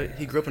too.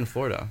 he grew up in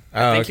Florida.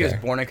 Oh, I think he was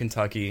okay. born in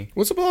Kentucky.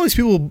 What's up with all these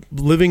people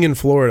living in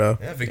Florida?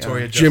 Yeah,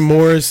 Victoria. Jim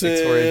Morrison,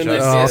 Victoria uh,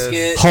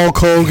 Justice. Hulk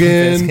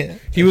Hogan,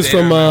 He was They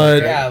from.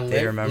 remember.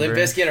 They remember. Limp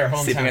Bizkit are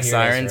hometown Sleeping with heroes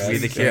Sirens, for We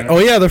us. the Cure. Oh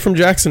yeah, they're from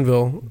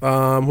Jacksonville.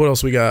 What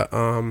else we got?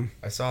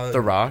 I saw The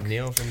Rock.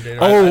 Neil from Data.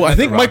 Oh, I met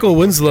think The Rock Michael before.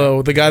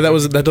 Winslow, the guy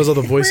that does all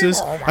the voices.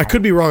 I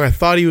could be wrong. I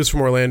thought he was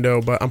from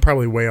Orlando, but I'm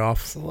probably way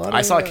off.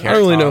 I saw I don't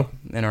really Carrot Top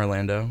in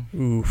Orlando.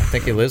 Oof. I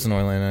think he lives in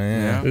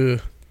Orlando. Yeah.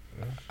 Ugh.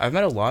 I've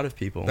met a lot of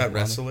people. that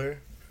wrestler.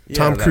 Yeah,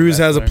 Tom that Cruise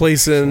has a wrestler.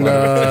 place in A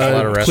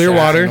lot of restaurants in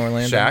Clearwater.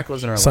 Orlando. Shaq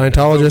lives in Orlando. The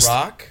Scientologist.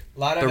 Rock.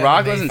 The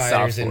Rock lives in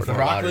South Florida. The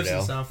Rock lives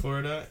in South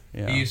Florida.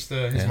 Yeah. He used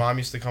to. His mom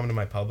used to come to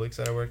my Publix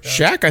that I worked at.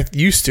 Shaq, I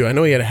used to. I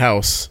know he had a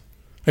house.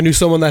 I knew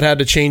someone that had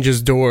to change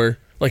his door,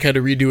 like had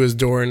to redo his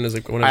door, and was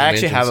like one of I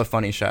his actually have a mansions.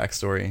 funny Shaq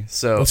story.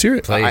 So Let's hear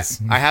it.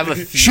 Please. I have a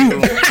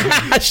few.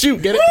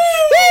 Shoot, get it?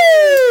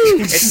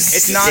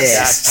 It's not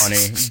that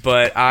funny,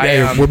 but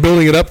Yeah, we're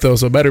building it up though,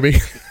 so it better be.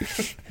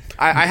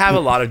 I have a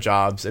lot of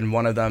jobs, and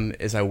one of them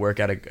is I work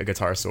at a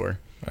guitar store.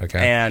 Okay.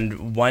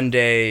 And one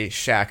day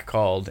Shaq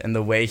called, and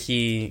the way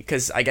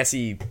because I guess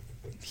he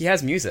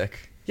has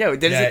music. Yeah,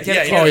 he had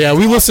a Oh yeah,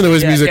 we listen to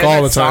his music he had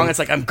all that the song. time. It's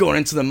like I'm going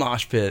into the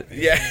mosh pit.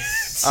 Yeah.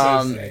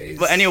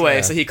 But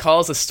anyway, so he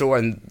calls the store,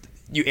 and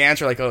you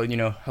answer like, "Oh,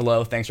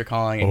 hello, thanks for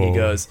calling," and he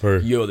goes, hey.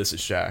 "Yo, this is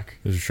Shaq."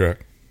 This is Shaq.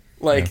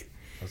 Like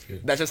That's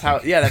good. that's just how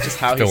he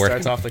Don't worry.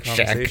 starts off the Shaq.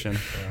 conversation.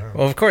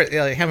 Well, of course.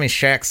 Yeah, like how many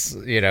Shaqs?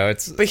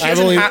 It's. But he I've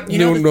doesn't only have, the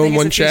known thing is,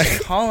 one if he's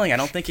Shaq. calling, I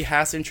don't think he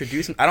has to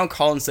introduce him. I don't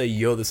call and say,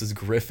 "Yo, this is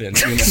Griffin." No,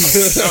 people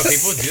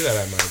do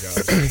that at my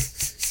job.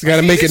 You got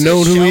to make it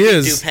known who he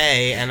is.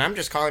 Dupay, and I'm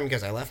just calling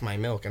because I left my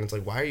milk, and it's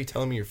like, why are you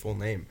telling me your full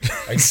name?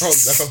 I don't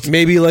know.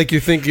 Maybe like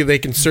you think they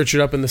can search it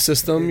up in the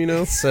system,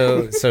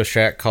 So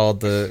Shaq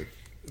called the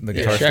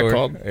guitar Shaq store,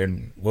 called.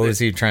 and what was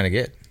he trying to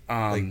get?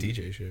 Like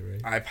DJ shit,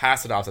 right? I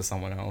passed it off to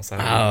someone else.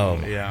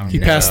 Yeah. He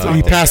passed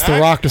the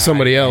rock to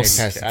somebody else.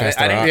 Passed I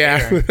the rock.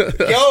 didn't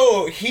care.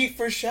 Yo, heat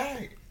for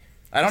Shaq.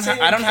 I don't have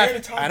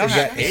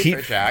hate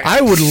for Shaq.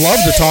 I would love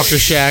to talk to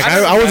Shaq.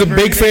 I was a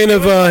big fan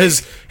of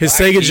his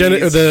Sega Keys,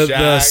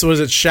 Shaq. was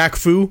it Shaq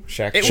Fu?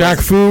 Shaq.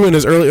 Shaq Fu and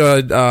his early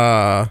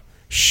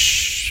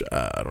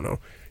I don't know.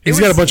 He's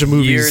got a bunch of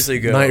movies. Years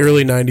ago.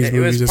 Early 90s It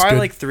movies. was It's probably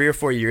good. like 3 or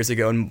 4 years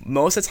ago, and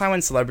most of the time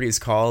when celebrities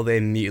call, they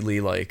immediately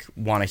like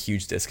want a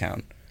huge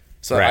discount.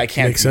 So Right. I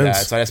can't Makes do that.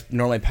 sense. So I just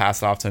normally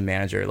pass it off to a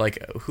manager.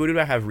 Like, who did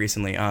I have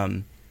recently?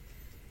 I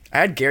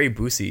had Gary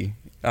Busey.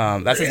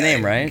 That's his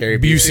name, right? Gary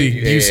Busey.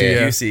 Busey. Busey,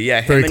 yeah. Busey.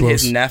 Yeah, Very him and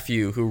his close.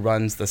 nephew who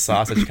runs the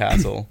Sausage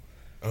Castle.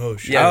 Oh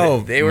shit.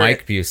 Yeah, they were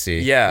Mike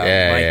Busey.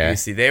 Yeah, Mike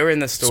Busey. They were in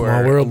the store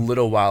Small world. a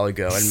little while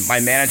ago, and my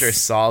manager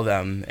saw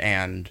them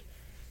and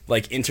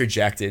like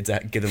interjected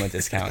to give them a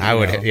discount. I you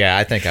would. know? Yeah,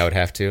 I think I would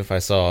have to if I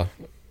saw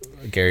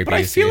Gary But Busey.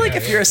 I feel like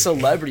if you're a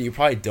celebrity, you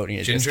probably don't need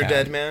a Ginger discount.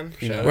 Dead Man.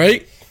 You know?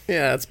 Right?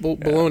 Yeah, it's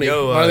baloney.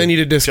 Yo, Why do they need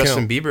a discount?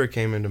 Justin Bieber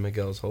came into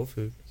Miguel's Whole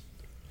Foods.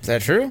 Is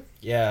that true?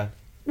 Yeah.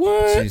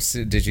 What?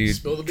 Did you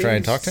try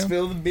and talk to him?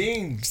 Spill the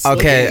beans.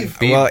 Okay.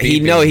 Beep, Well,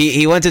 beep,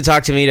 he went to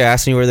talk to me to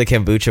ask me where the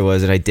kombucha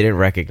was, and I didn't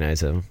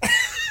recognize him.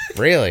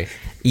 Really?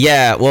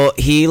 Yeah. Well,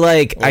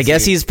 I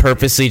guess he he's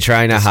purposely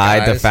trying to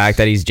hide the disguised? fact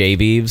that he's J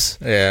Beebs.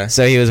 Yeah.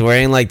 So he was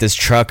wearing like this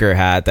trucker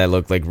hat that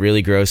looked like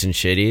really gross and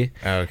shitty.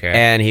 Okay.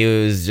 And he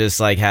was just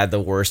like had the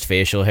worst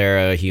facial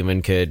hair a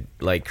human could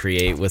like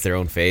create with their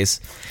own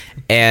face.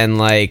 And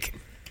like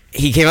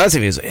he came out to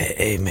me, he was like,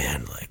 hey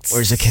man, like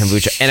where's the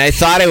kombucha? And I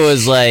thought it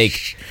was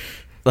like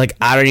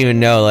I don't even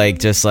know, like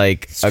just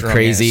like a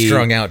crazy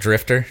strung out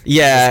drifter.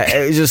 Yeah,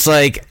 it was just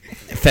like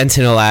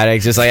fentanyl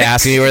addict, just like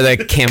asking me where the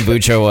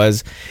kombucha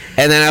was,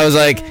 and then I was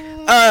like,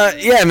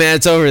 yeah, man,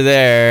 it's over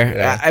there.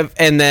 Yeah.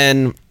 And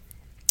then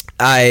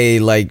he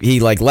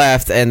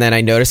left, and then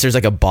I noticed there's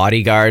like a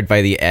bodyguard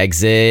by the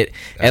exit,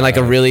 and like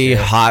a really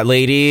hot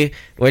lady,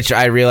 which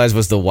I realized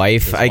was the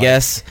wife, I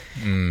guess.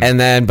 And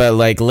then, but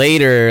like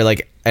later,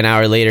 like an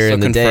hour later So in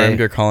the confirmed day,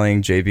 you're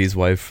calling JB's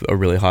wife a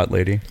really hot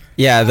lady.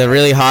 yeah, the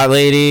really hot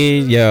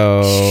lady,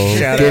 yo,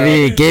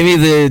 give me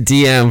the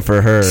DM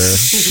for her.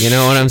 You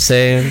know what I'm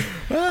saying?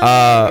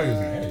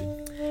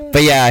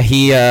 But yeah,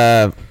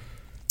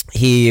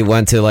 he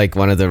went to like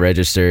one of the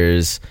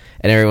registers,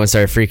 and everyone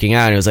started freaking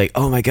out, and it was like,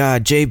 oh my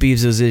god, Jay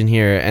Beebs was in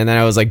here. And then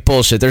I was like,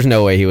 bullshit, there's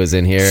no way he was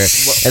in here.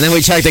 And then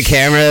we checked the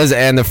cameras,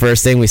 and the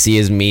first thing we see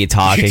is me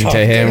talking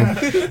to him.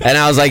 And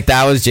I was like,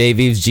 that was Jay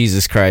Beebs,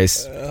 Jesus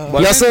Christ.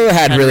 He also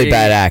had really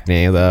bad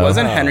acne though.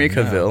 Wasn't Henry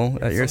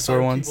Cavill at your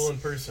store once? People in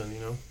person,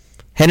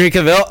 Henry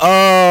Cavill? He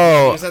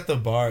Oh, was at the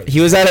bar.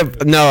 he was at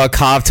a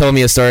cop told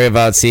me a story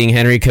about seeing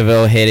Henry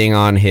Cavill hitting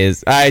on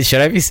his. Should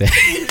I be saying?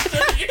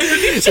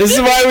 This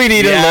is why we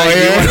need a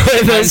lawyer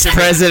with us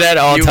present at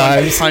all You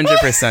times.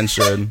 100%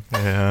 should.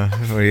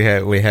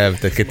 Yeah, we have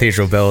the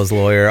Cathedral Bells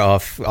lawyer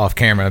off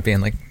camera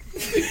being like,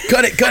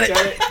 cut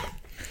it.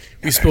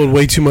 We spilled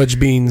way too much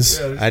beans.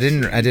 I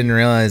didn't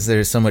realize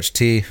there's so much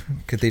tea,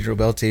 Cathedral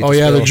Bell tea. Oh to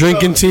yeah, spill. they're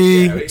drinking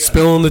tea,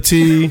 spilling the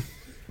tea,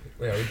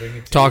 Yeah, we bring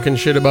it to talking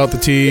shit about the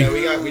tea.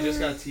 Yeah, we just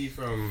got tea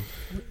from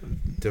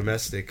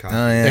Domestic Coffee.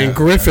 Oh, yeah. And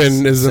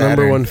Griffin That's is the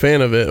number Saturn. one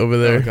fan of it over Oh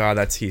there. god,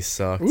 that tea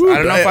sucked. Ooh, I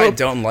don't know if I oh,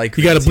 don't like.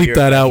 You got to green bleep tea or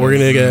that out. We're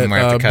gonna Might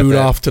have get to cut booed that.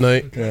 off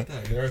tonight.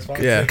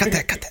 Yeah, Cut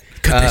that. cut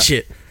that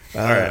shit.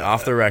 All right,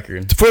 off the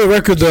record. For the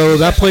record, though,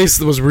 that place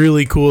was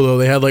really cool. Though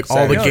they had like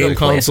all the No, game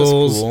place is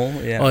consoles. cool,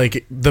 yeah.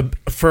 Like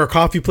for a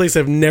coffee place,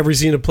 I've never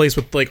seen a place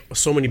with like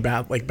so many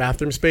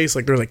bathroom space.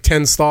 Like there's like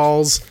 10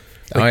 stalls,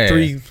 like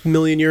 3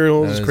 million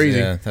urinals. It's crazy.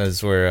 Yeah, that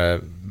was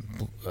where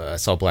I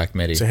saw Black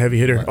Midi. It's a heavy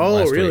hitter. Oh,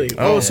 last really? week.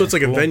 Oh, so it's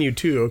like a venue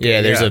too. Okay.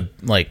 Yeah, there's a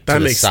like That to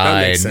the makes- that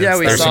side. makes sense. Yeah,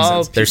 we There's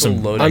saw some, there's people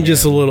some loading I'm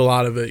just a in. little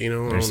out of it, you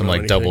know. I there's don't some know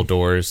like double anything.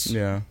 doors.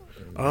 Yeah,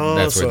 Oh,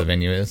 That's so where the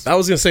venue is. I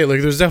was gonna say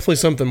like there's definitely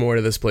something more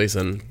to this place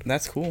than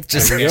that's cool.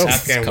 Just There we go.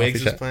 Afghan Coffee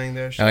Wigs was shop. playing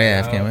there. Oh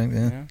yeah, shout Afghan out. Wings,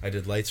 yeah. Yeah. I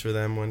did lights for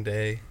them one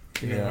day.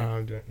 You know Yeah. how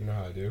I'm doing. You know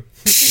how I do.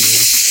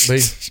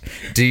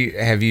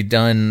 Have you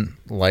done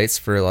lights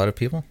for a lot of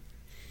people,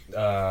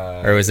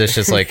 or was this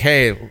just like,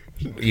 hey,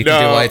 you can do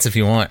No. lights if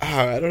you want?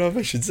 I don't know if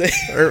I should say.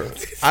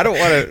 I don't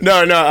want to. No.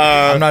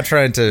 I'm not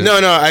trying to. No.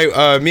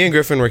 I. Me and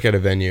Griffin work at a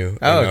venue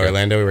Oh, in okay.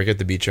 Orlando. We work at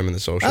the Beach Room and the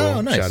Social.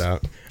 Oh, nice. Shout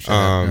out.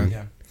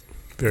 Yeah.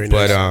 very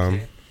nice. But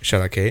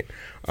shout out Kate.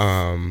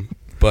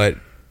 But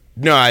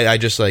no, I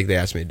just like they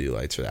asked me to do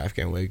lights for the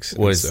Afghan Wigs,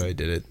 and Was- so I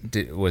did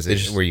it.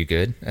 Were you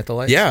good at the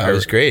lights? Yeah, it Or-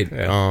 was great.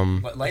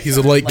 Yeah. He's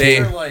a light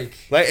king. Like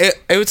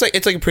it's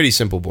like a pretty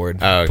simple board.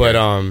 Oh, okay.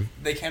 But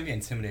They can be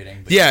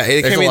intimidating. yeah,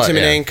 it There's can a be lot,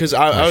 intimidating because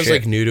I was shit.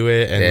 like new to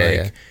it and Yeah, like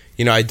yeah.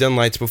 you know I'd done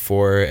lights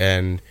before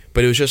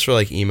but it was just for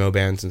like emo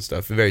bands and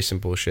stuff, very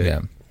simple shit.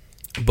 Yeah.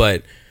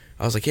 But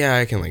I was like, yeah,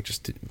 I can like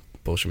just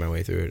bullshit my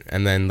way through it.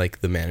 And then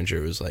like the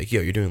manager was like,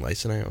 yo, you're doing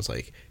lights tonight? I was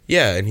like,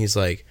 yeah. And he's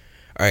like,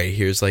 all right,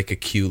 here's like a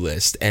cue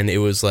list. And it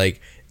was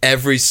like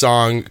every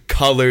song,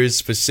 colors,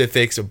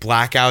 specifics, a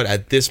blackout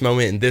at this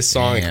moment in this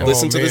song. Like, Damn.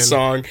 listen Oh, to the man.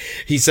 song.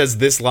 He says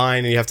this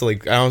line and you have to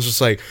like, I was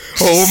just like,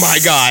 oh my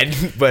God.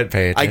 But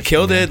Pay I attention,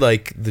 killed man. it.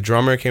 Like the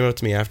drummer came up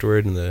to me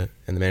afterward and the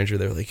manager,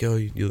 they were like, yo,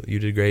 you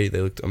did great. They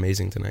looked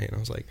amazing tonight. And I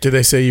was like, Did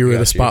they say you were Got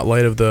the you.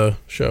 spotlight of the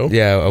show?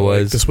 yeah, I Like,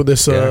 was. this with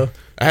this. Yeah.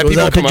 I had goes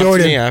people out to come up to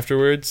Jordan. me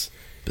afterwards.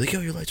 Be like,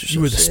 yo, your lights are so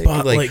You were the sick.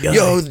 spotlight Like, guy.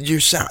 yo, your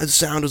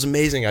sound was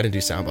amazing. I didn't do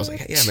sound, but I was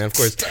like, yeah, man, of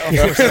course.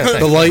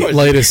 The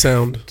light is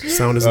sound.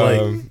 Sound is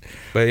light.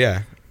 But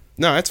yeah,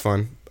 no, it's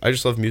fun. I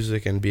just love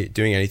music and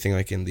doing anything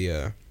like in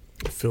the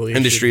Affiliation.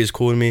 industry is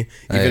cool to me,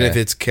 even yeah. if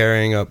it's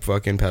carrying up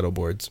fucking pedal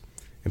boards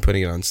and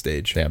putting it on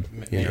stage. Yeah.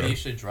 Maybe Yeah. you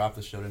should drop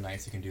the show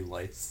tonight so you can do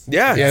lights.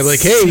 Yeah, Yeah, like,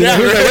 hey, yeah,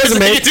 here's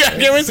my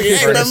resume.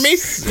 Hey, remember me?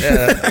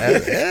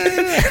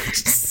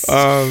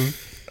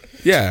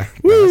 Yeah,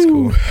 no, that's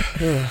cool.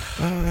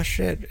 Oh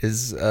shit!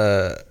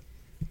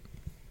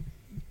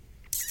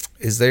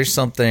 Is there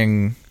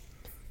something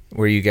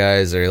where you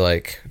guys are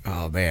like,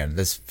 oh man,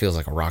 this feels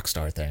like a rock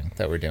star thing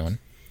that we're doing?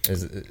 Have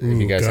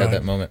you guys had God.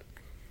 that moment?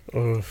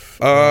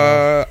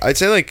 I'd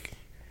say like.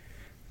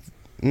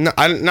 Not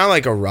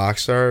like a rock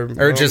star,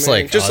 Or just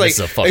like, just oh, like this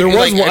is a fucking- There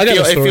was one- I got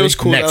a it story. feels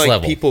cool Next that like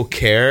level. people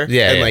care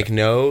Yeah, and yeah. like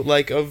know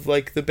like of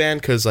like the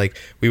band because like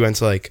we went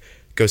to like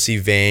go see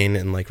Vane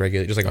and like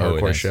regular just like a Oh,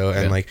 hardcore nice. show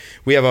and Yeah. like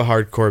we have a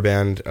hardcore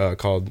band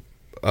called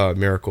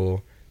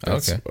Miracle.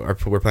 That's Okay.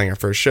 we're playing our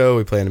first show.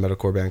 We play in a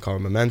metalcore band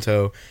called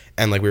Memento,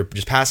 and like we were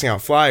just passing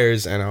out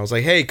flyers, and I was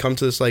like, "Hey, come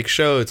to this like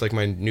show. It's like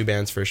my new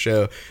band's first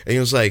show." And he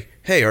was like,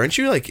 "Hey, aren't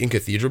you like in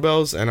Cathedral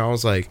Bells?" And I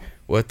was like,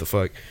 "What the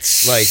fuck?"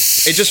 Like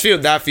it just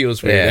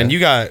feels weird. Yeah. And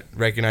you got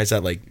recognized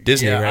at like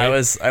Disney, Yeah,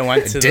 right? I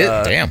went to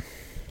the. Damn.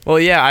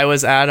 Well, yeah, I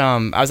was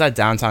at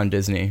downtown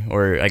Disney,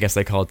 or I guess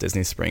they call it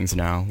Disney Springs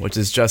now, which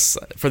is just,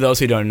 for those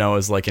who don't know,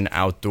 is like an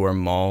outdoor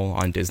mall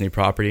on Disney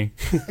property.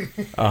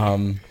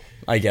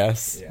 I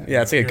guess.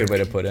 Yeah, it's like a good way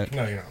to put it.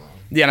 No, you're not wrong.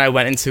 Yeah, and I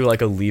went into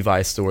like a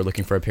Levi's store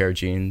looking for a pair of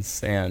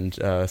jeans, and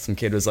some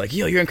kid was like,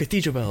 "Yo, you're in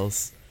Cathedral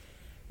Bells."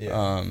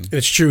 Yeah.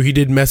 It's true. He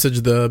did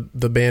message the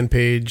band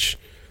page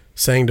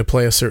saying to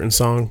play a certain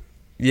song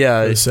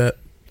Yeah, for the set.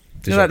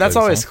 Did no, y'all that's play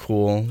the always song?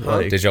 cool.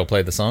 Like, Did y'all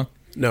play the song?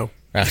 No.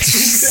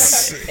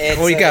 It's,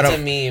 Well, you gotta- it's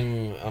a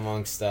meme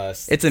amongst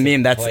us. it's a to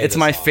meme. play It's the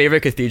my song.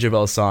 favorite Cathedral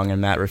Bells song,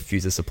 and Matt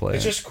refuses to play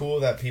It's it. just cool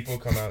that people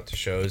come out to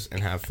shows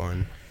and have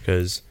fun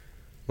because,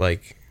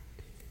 like,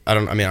 I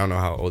don't know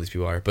how old these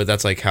people are, but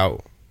that's like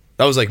how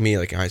that was like me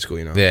like in high school.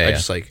 You know, Yeah, I yeah.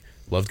 just like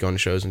loved going to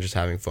shows and just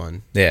having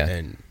fun. Yeah.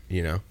 and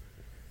you know,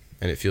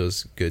 and it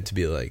feels good to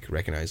be like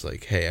recognized.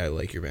 Like, hey, I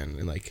like your band,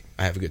 and like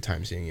I have a good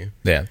time seeing you.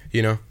 Yeah,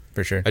 You know,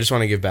 for sure. I just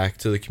want to give back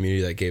to the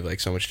community that gave like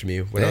so much to me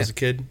when I Yeah, was a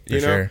kid. For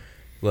You know, sure.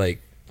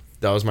 like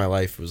that was my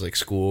life. It was like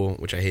school,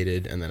 which I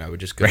hated, and then I would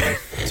just go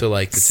to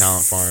like the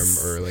talent farm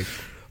or like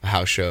a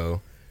house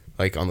show,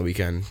 like on the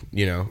weekend.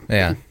 You know,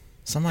 Yeah.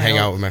 Somebody hang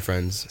else, out with my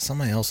friends.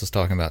 Somebody else was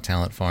talking about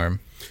Talent Farm.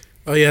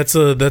 Oh yeah, that's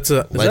a. Is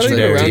that even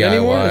Legendary around DIY.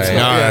 anymore? It's No,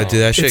 not- yeah. dude,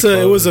 that shit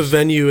It was a closed.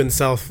 venue in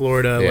South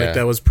Florida, Yeah. like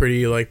that was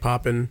pretty like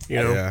popping. You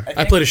know, Yeah.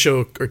 I played a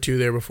show or two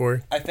there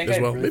before. I think as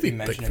I well. briefly Maybe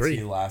like mentioned it 3.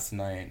 to you last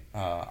night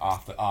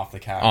off the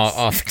cast.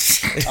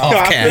 Off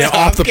Yeah,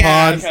 off the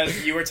pod.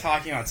 Because you were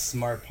talking about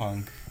Smart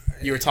Punk.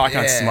 You were talking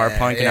about Yeah, Smart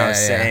Punk, and I was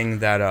yeah, yeah. saying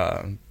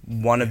that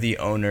one of the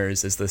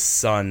owners is the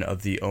son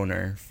of the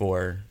owner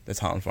for the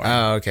Talent Farm.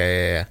 Oh,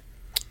 okay, yeah.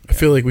 I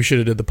feel like we should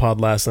have did the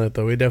pod last night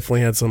though. We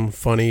definitely had some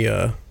funny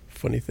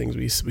things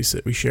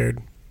we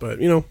shared.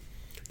 But you know,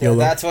 YOLO.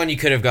 That's one you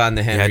could have gotten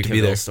the Henry had to be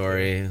there. Cavill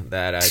story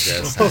that I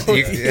just had to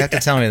You have to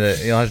tell me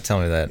that. You'll have to tell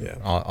me that Yeah.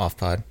 off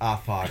pod.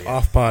 off pod.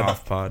 Off pod.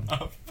 Off pod.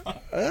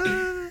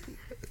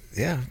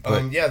 Yeah,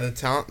 but Yeah, the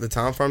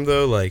talent farm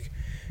though, like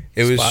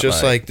it was just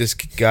Spotlight. like this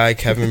guy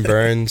Kevin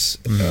Burns,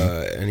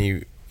 and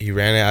he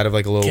ran it out of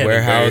like a little Kevin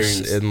warehouse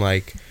Burns. in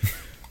like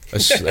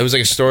it was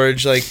like a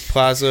storage like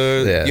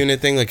plaza Yeah. unit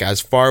thing, like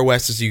as far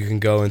west as you can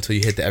go until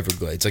you hit the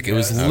Everglades. Like it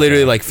was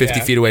literally like 50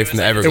 Yeah. feet away from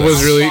the It Everglades.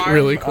 was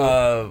really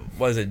cool.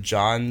 Was it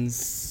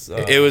John's?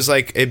 It was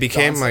like it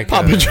became Johnson? like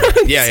Papa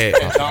John's. Yeah.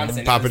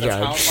 Johnson. Papa It was the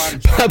John's. town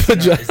farm Papa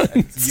Johnson, or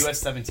John's. it's US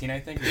 17, I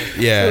think.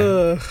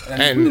 Yeah.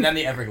 And then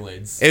the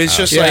Everglades. It was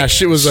just Yeah, like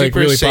shit was, like, super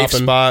really safe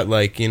poppin'. spot,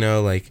 like you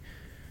know, like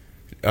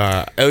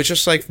it was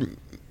just like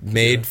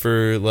made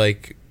for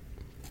like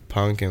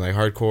punk and like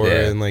hardcore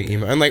Yeah. and like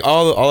emo and like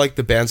all like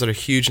the bands that are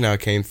huge now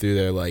came through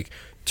there, like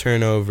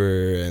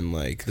Turnover and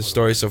like The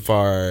Story So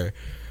Far,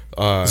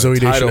 Zooey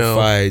Title Deschanel.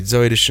 Fight,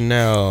 Zoe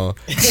Deschanel,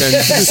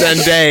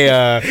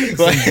 Zendaya,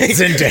 like,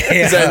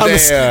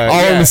 Zendaya, All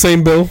on yeah. the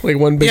same bill, like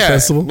one big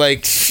festival.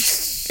 Like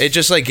it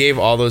just like gave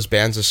all those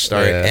bands a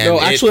start. Yeah. And No,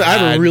 it actually, I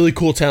have had- a really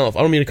cool talent.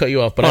 I don't mean to cut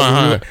you off, but I have a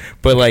uh-huh. really-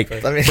 But like, me-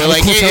 but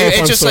like, Cool it's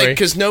telephone just story. like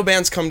because no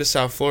bands come to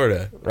South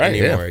Florida Right,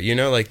 anymore. You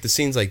know, like the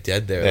scene's like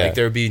dead there. Yeah. Like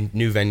there would be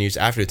new venues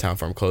after the Town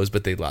Farm closed,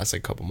 but they'd last like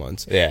a couple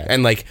months. Yeah.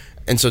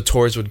 and so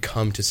tours would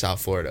come to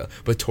South Florida,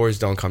 but tours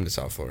don't come to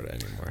South Florida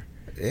anymore.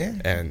 yeah.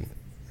 And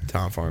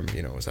Town Farm,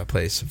 you know, was that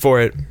place for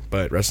it.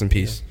 But rest in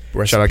peace.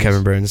 Shout out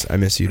Kevin Burns. I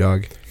miss you,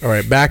 dog. All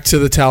right, back to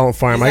the talent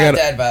farm. He's I not got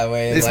dead, by the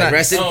way. It's Like, not-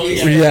 rest in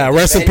peace. yeah,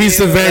 rest in peace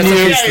to the venue. Rest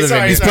in peace to the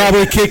venue. He's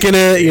probably kicking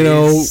it, you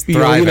know, He's eating a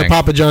thriving.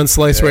 Papa John's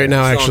slice right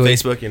now. Still on Actually,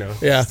 Facebook, you know.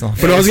 yeah. Still-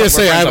 But I was gonna We're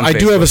say, friends on I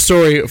do Facebook. have a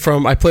story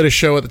from. I played a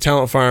show at the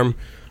talent farm.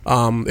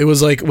 It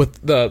was like with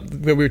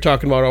when we were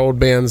talking about our old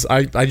bands.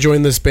 I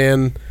joined this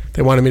band.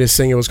 They wanted me to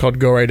sing. It was called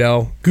Go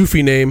Rydell.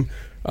 Goofy name.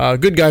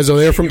 Good guys though.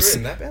 They're from. You were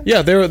in that band?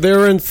 Yeah,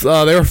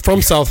 they were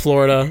from South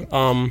Florida.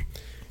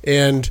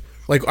 And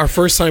like our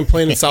first time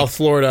playing in South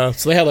Florida,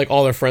 so they had like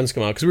all their friends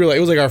come out because we were like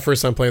it was like our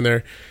first time playing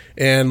there.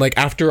 And like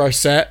after our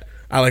set,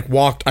 I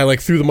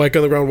threw the mic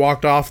on the ground,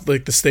 walked off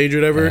like the stage or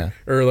whatever,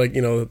 or like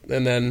you know,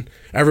 and then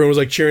everyone was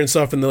like cheering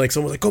stuff, and then like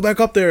someone was like go back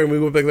up there, and we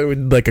went back there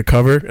with like a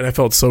cover, and I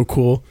felt so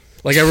cool.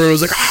 Like everyone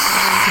was like,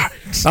 ah!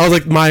 That was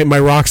like my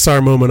rock star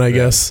moment, I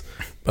guess.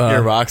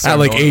 Your rock star at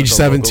like moment age with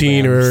the local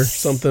 17 or bands.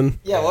 something.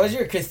 Yeah, what was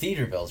your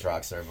Cathedral Bells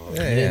rockstar moment?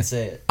 Yeah, You yeah. didn't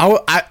say it.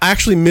 I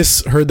actually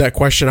misheard that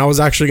question. I was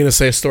actually going to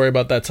say a story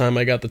about that time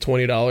I got the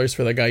 $20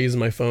 for that guy using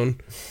my phone.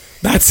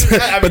 That's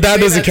but that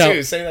doesn't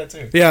count. Say that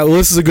too. Yeah, well,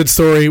 this is a good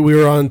story. We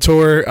were on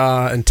tour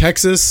in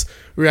Texas.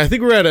 I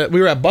think we were at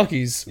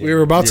Buc-ee's. We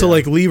were about to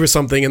like leave or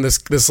something, and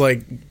this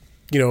like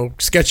you know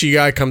sketchy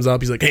guy comes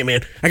up. He's like, "Hey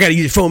man, I gotta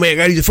use your phone, man. I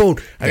gotta use your phone.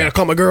 I gotta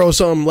call my girl or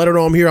something. Let her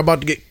know I'm here. I'm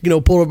about to get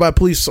pulled over by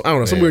police. I don't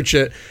know, some weird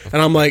shit."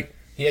 And I'm like,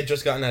 He had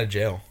just gotten out of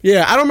jail.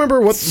 "Yeah, I don't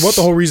remember what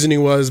the whole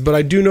reasoning was, but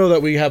I do know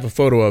that we have a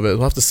photo of it.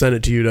 We'll have to send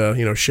it to you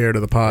to share to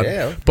the pod."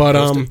 Yeah, but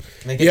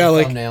Make it yeah, a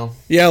like thumbnail.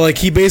 yeah, like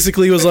he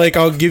basically was like,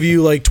 "I'll give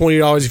you like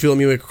 $20 if you let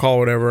me make a call or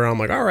whatever." I'm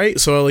like, "All right."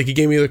 So like he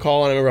gave me the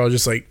call, and I remember I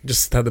was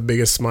just had the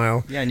biggest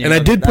smile. Yeah, and I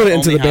did put it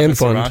into the band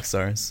fund. Rock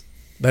stars.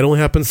 That only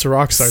happens to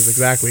rock stars,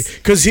 exactly.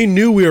 Because he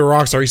knew we were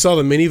rock star. He saw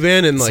the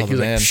minivan and like Saw he was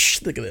the like, van.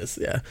 "Shh, look at this."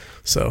 Yeah.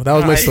 So that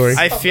was my story.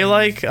 I feel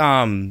like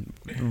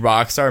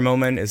rockstar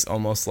moment is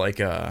almost like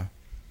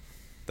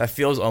that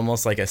feels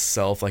almost like a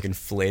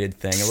inflated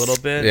thing a little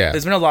bit. Yeah.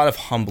 There's been a lot of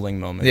humbling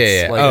moments.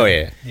 Yeah, yeah. Like, Oh,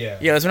 yeah. Yeah.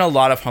 Yeah, there's been a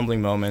lot of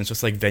humbling moments,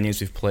 just like venues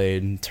we've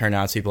played,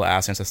 turnouts, people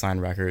asking us to sign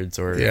records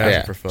or Yeah. asking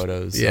Yeah. for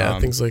photos. yeah,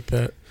 things like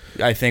that.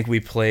 I think we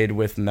played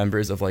with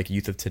members of like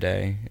Youth of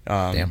Today.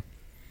 Damn.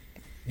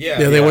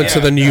 Yeah, they went to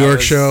the New that York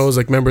was- shows,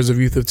 like members of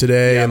Youth of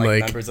Today, Yeah, and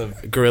like members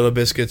of Gorilla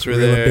Biscuits were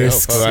Gorilla there.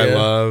 Biscuits, who I yeah.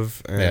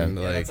 love. And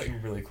yeah, like, that's like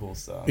really cool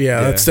stuff.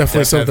 yeah, Yeah. that's definitely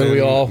Jeff something we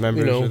Evan all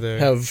members were there.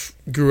 have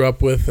grew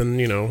up with, and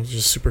it's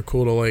just super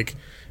cool to like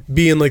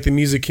be in like the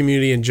music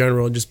community in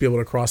general and just be able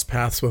to cross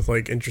paths with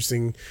like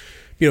interesting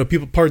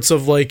people, parts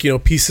of like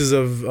pieces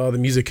of the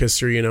music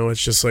history.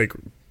 It's just like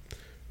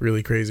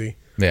really crazy.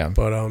 Yeah.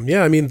 But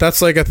yeah, I mean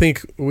that's like I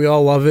think we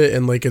all love it,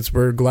 and like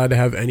we're glad to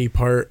have any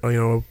part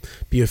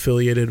be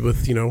affiliated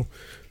with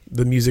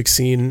the music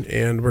scene,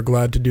 and we're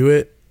glad to do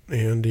it.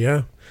 And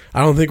yeah, I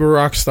don't think we're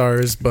rock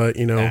stars, but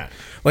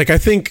like I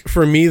think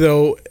for me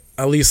though,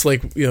 at least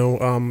like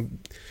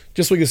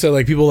just like I said,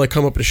 like people like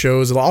come up to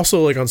shows, and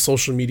also like on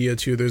social media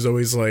too. There's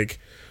always like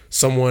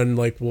someone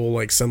like will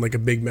like send like a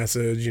big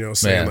message,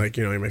 saying Yeah. like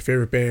you're my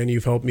favorite band,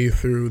 you've helped me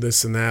through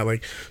this and that.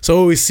 Like so,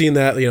 always seeing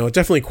that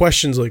definitely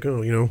questions like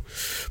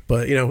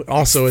but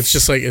also it's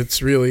just like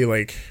it's really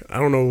like I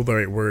don't know the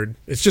right word.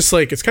 It's just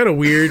like it's kind of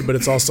weird, but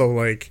it's also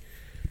like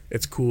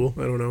it's cool.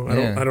 I don't know.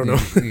 I don't know.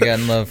 You got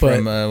in love But-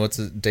 from what's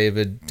it,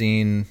 David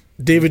Dean?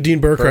 David Dean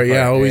Burkhart,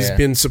 yeah, Burkhart, always yeah.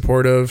 been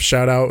supportive.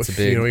 Shout out, It's a if,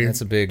 big. you're-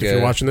 That's a big. if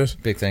you're watching this.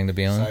 Big thing to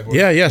be on.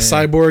 Yeah,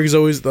 Cyborg is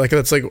always like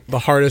that's like the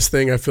hardest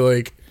thing I feel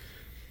like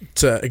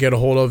to get a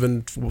hold of,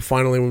 and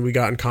finally when we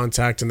got in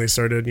contact and they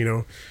started,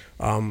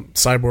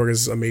 Cyborg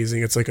is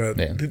amazing. It's like a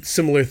Yeah.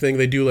 similar thing.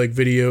 They do like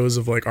videos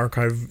of like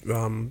archive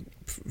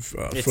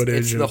footage.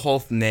 It's and- the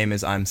whole name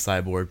is I'm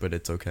Cyborg, but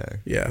it's okay.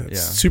 Yeah, it's Yeah.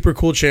 super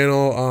cool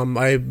channel.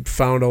 I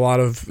found a lot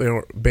of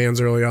bands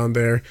early on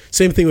there.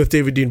 Same thing with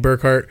David Dean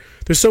Burkhart.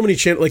 There's so many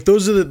channels. Like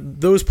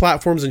those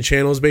platforms and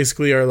channels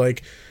basically are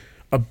like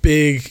a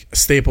big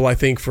staple, I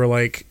think, for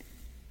like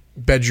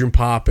bedroom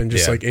pop and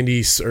just like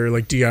indies or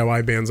like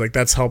DIY bands. Like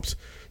that's helped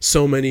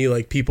so many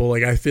like people.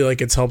 Like I feel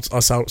like it's helped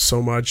us out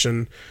so much,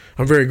 and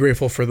I'm very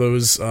grateful for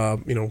those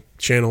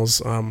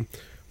channels.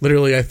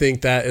 Literally, I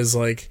think that is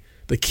like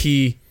the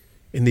key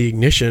in the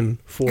ignition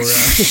for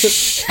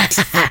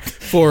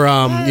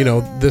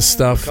this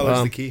stuff.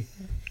 Color's the key.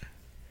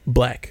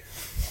 Black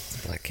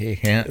Black key,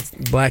 yeah.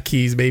 black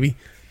keys, baby.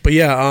 But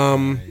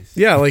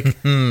yeah, like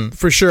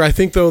for sure. I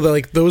think though that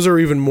like those are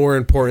even more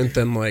important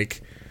than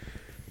like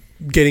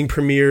getting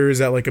premieres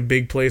at like a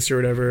big place or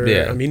whatever.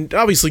 Yeah. I mean,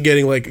 obviously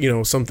getting like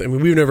something. I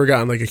mean, we've never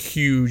gotten like a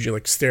huge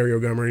like stereo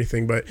gum or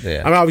anything, but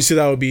Yeah. I mean, obviously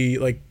that would be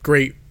like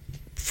great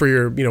for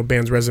your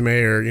band's resume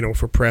or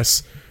for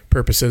press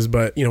purposes.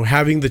 But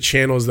having the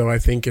channels though, I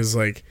think is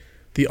like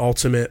the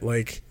ultimate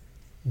like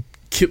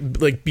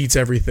beats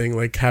everything.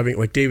 Like having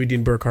like David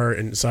Dean Burkhart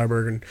and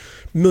Cyborg and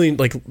million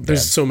like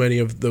there's so many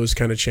of those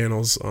kind of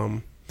channels.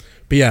 But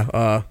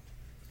yeah,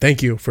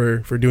 thank you for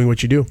doing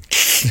what you do.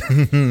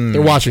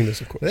 They're watching this,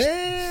 of course.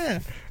 Yeah.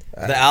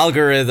 The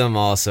algorithm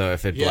also,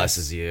 if it Yes.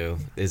 blesses you,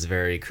 is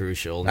very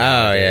crucial. Oh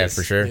yeah, nowadays.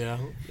 for sure. Yeah,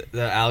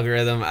 The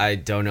algorithm, I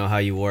don't know how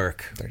you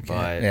work,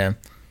 but Yeah.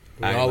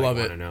 we I all like, love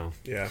wanna it. know.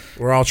 Yeah,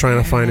 we're all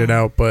trying to find it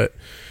out, but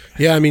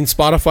yeah, I mean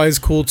Spotify is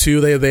cool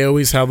too. They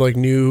always have like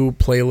new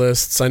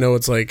playlists. I know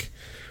it's like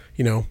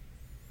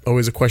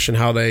always a question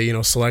how they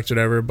select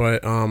whatever,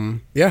 but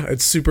yeah,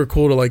 it's super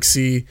cool to like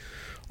see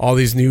all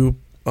these new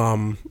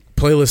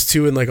playlists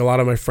too, and like a lot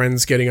of my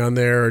friends getting on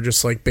there or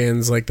just like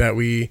bands like that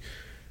we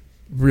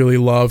really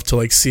love to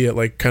like see it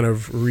like kind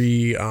of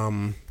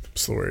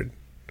what's the word,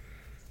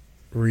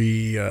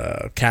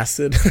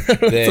 recasted.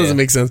 It doesn't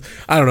make sense.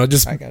 I don't know,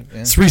 just I got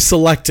it's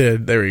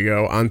reselected, there you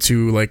go,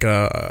 onto like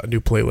a new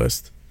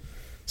playlist.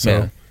 So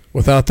Yeah.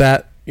 without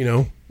that,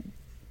 there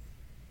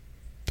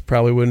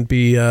probably wouldn't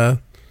be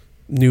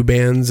new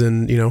bands,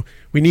 and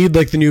we need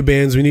like the new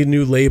bands, we need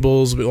new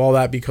labels, all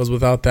that, because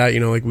without that,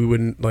 like we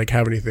wouldn't like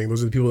have anything.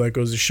 Those are the people that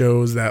goes to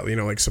shows that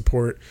like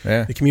support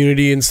Yeah. the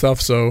community and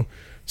stuff. So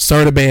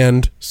start a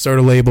band, start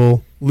a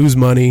label, lose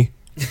money,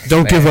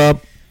 don't give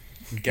up.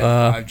 Get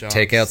 5 jobs.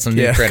 Take out some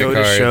new Yeah. credit Go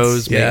cards. to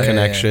shows, Yeah. make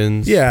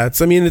connections. Yeah,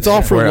 it's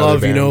all for Support other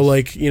love, bands.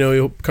 like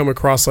you'll come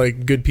across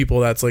like good people.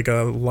 That's like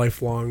a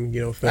lifelong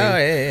thing. Oh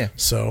yeah.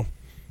 So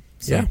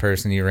Some Yeah.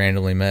 person you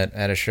randomly met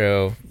at a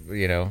show,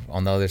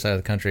 on the other side of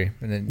the country.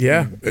 And then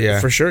yeah,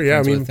 for sure. Yeah,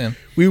 I friends mean, with him.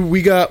 we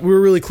were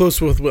really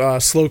close with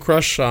Slow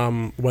Crush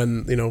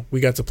when we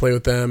got to play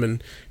with them,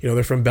 and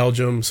they're from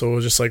Belgium, so it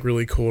was just like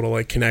really cool to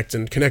like connect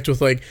with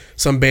like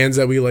some bands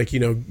that we like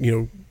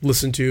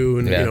listen to,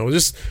 and Yeah. it was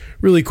just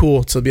really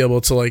cool to be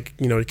able to like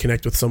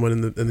connect with someone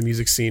in the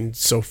music scene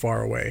so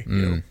far away.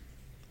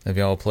 Have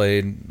y'all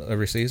played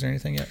overseas or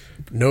anything yet?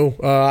 No,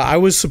 I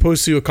was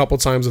supposed to a couple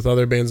times with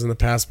other bands in the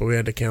past, but we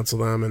had to cancel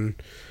them, and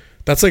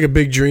that's like a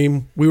big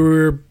dream. We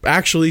were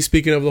actually,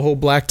 speaking of the whole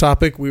black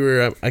topic,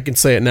 I can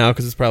say it now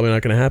because it's probably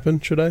not going to happen.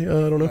 Should I? I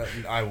don't know.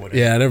 I wouldn't.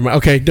 Yeah, never mind.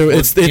 Okay, no,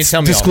 it's you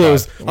tell me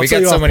disclosed. off pod. I'll We tell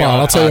got you so off many pod.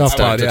 I'll tell you off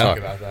stuff pod. to Yeah, talk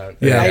about that.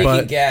 yeah, Now you but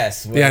can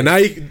guess. yeah. Now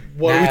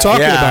what are we Now-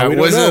 talking about? We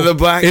don't was know. it the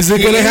Black Is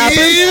it going to happen?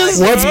 Keys?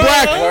 What's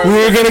black? We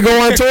were going to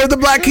go on tour with the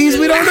Black Keys.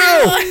 We don't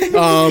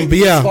know. But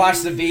yeah. Squash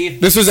the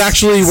beef. This was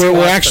actually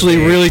we're actually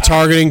beef. really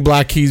targeting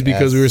Black Keys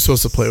because Yes. we were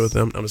supposed to play with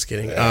them. I'm just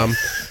kidding.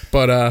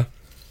 But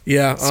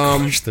yeah.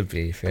 Squash the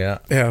beef. Yeah.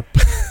 Yeah.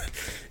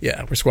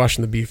 Yeah, we're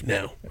squashing the beef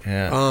now.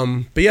 Yeah.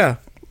 But yeah,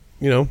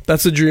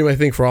 that's a dream I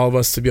think for all of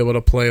us to be able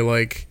to play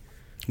like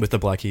With the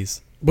Black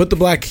Keys. with the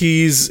Black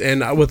Keys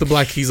and with the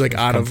Black Keys like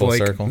out come of full like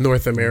circle.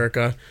 North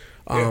America.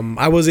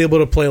 I was able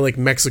to play like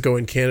Mexico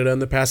and Canada in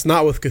the past,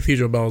 not with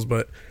Cathedral Bells,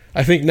 but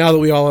I think now that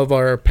we all have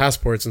our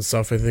passports and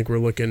stuff, I think we're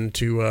looking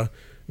to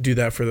do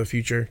that for the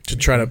future, to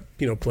try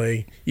to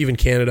play even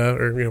Canada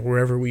or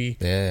wherever we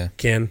Yeah.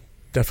 can.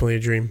 Definitely a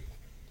dream.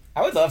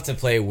 I would love to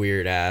play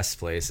weird ass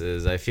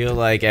places. I feel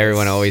like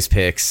everyone always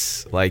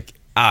picks like,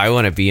 I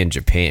want to be in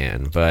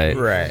Japan, but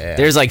Right. Yeah.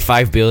 there's like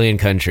 5 billion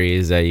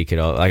countries that you could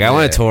like. I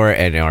want to tour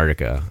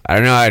Antarctica. I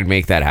don't know how I'd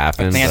make that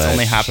happen. I think it's but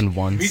only happened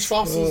once.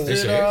 Fossils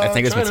did, I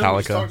think it's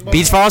Metallica.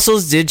 Beach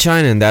Fossils did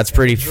China, and that's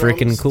pretty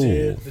freaking Drums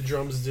cool. the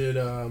drums did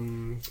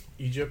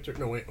Egypt or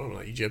no wait,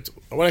 not Egypt.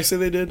 What did I say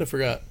they did? I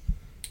forgot.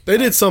 They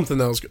did something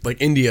that was good,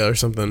 like India or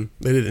something.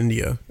 They did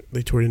India.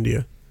 They toured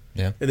India.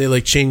 Yeah. And they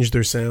like changed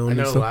their sound. I and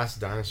know stuff. Last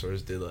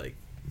Dinosaurs did like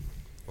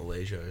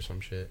Malaysia or some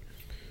shit.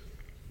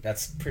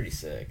 That's pretty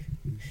sick.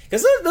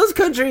 Because those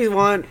countries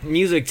want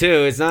music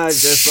too. It's not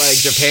just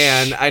like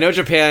Japan. I know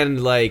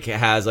Japan like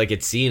has like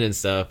its scene and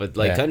stuff, but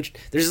like Yeah.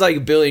 there's like a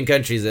billion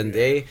countries and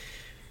they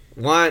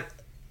want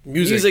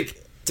music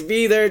to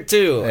be there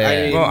too. Yeah. I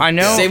mean, Well, I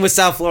know- Same with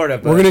South Florida.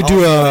 But We're gonna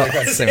do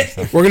That's the same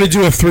stuff. we're gonna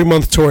do a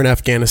 3-month tour in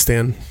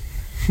Afghanistan.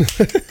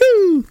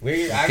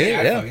 Weird. I Okay, mean, yeah.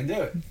 I'd fucking do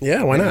it.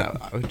 Yeah, why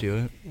not? I would do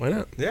it. Why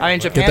not? Yeah, I mean,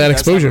 Japan that does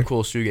exposure. have a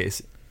cool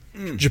shoegaze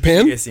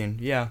Japan? scene.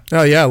 Yeah.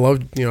 Oh yeah, I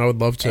would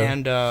love to.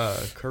 And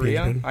Korea.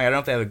 Japan. I don't know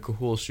if they have a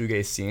cool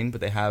shoegaze scene, but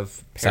they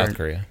have South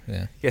Korea.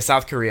 Yeah. Yeah,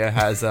 South Korea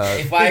has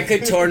If I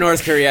could tour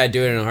North Korea, I'd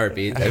do it in a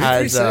heartbeat.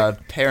 has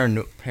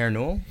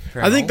Paranul.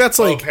 I think that's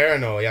Oh, like,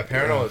 Paranol. Yeah,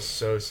 Paranol is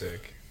so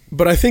sick.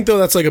 but I think though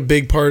that's like a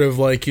big part of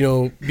like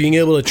being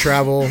able to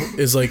travel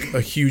is like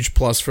a huge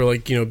plus for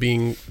like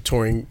being a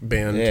touring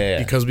band Yeah.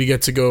 because we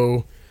get to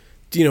go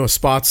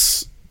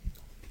spots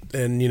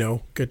and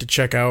get to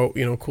check out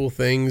cool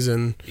things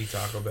and Eat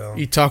Taco Bell.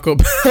 eat Taco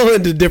Bell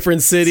in a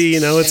different city.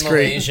 It's In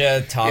great.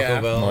 Malaysia, Taco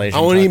Yeah. Bell. Malaysian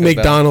I want to eat Taco Bell.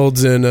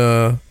 McDonald's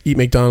and eat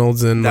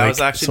McDonald's and that like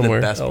was actually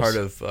somewhere the best else. part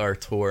of our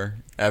tour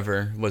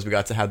ever. Was we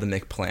got to have the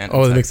McPlant.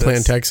 Oh, in the Texas.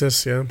 McPlant,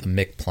 Texas. Yeah. The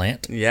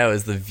McPlant. Yeah, it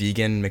was the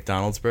vegan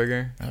McDonald's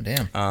burger. Oh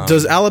damn.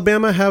 Does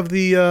Alabama have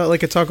the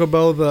like a Taco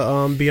Bell,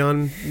 the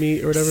Beyond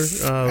Meat or whatever?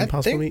 I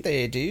Impossible think Meat.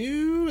 they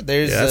do.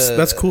 There's Yeah,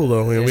 that's cool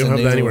though. We there's don't a have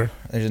that new- anywhere.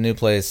 There's a new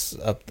place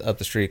up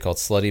the street called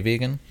Slutty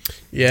Vegan.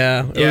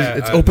 Yeah, Yeah,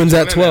 it opens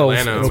at in 12.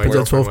 Atlanta, It my opens at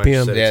girlfriend 12 went, she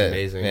p.m. said Yeah, It's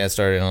amazing. yeah, it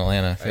started in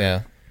Atlanta.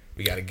 Yeah,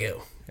 We gotta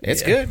go.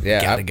 it's Yeah. good.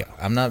 Yeah, Gotta go.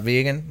 I'm not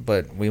vegan,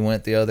 but we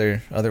went the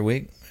other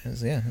week.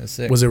 It's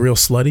sick. Was it real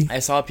slutty? I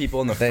saw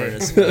people in the They-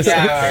 furnace.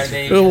 Yeah, are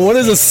they Well, what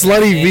is a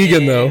slutty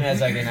vegan, though? As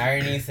like an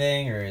irony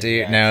thing, or is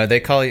Dude, that- no,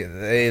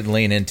 they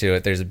lean into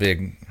it. There's a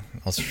big.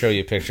 I'll show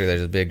you a picture.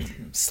 There's a big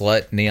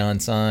slut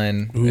neon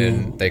sign,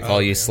 and they call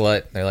you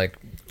slut. They're like,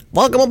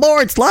 "Welcome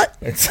aboard, slut."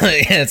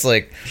 It's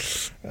like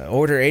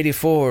order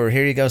 84.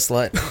 Here you go,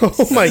 slut.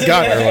 Oh my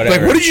god! Or whatever.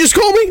 Like, what did you just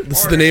call me?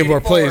 This is the name of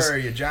our place.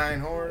 You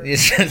giant whore.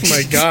 Oh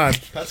my god!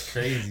 That's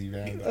crazy,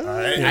 man.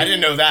 I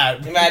didn't know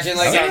that. Imagine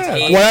like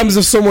What happens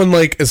if someone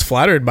like is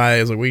flattered by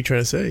it? Is like, what are you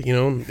trying to say? We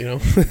don't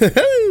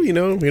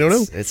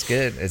know. It's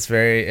good. It's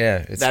very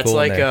It's That's cool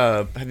in like,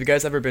 there. have you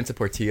guys ever been to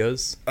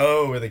Portillo's?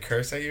 Oh, where they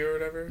curse at you or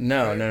whatever?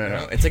 No.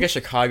 It's like a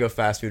Chicago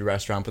fast food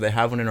restaurant, but they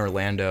have one in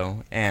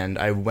Orlando, and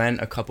I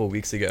went a couple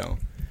weeks ago,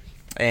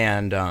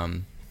 and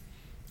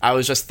I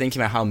was just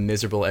thinking about how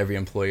miserable every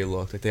employee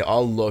looked. Like they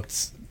all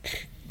looked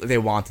like they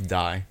want to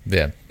die.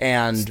 Yeah.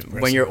 And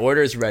when your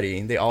order is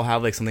ready, they all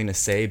have like something to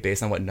say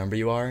based on what number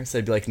you are. So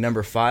it'd be like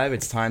number 5,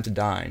 it's time to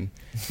dine.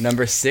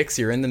 Number 6,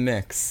 you're in the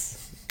mix.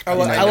 I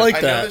know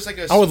like there's that.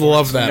 like a I would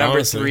love sports- that. Number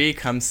honestly. 3,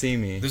 come see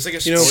me. There's like a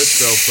You know, sports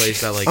girl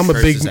place that like I'm a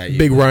curses at you.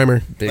 big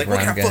rhymer. Big Like, we're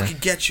rhyme gonna guy. fucking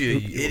get you,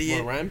 you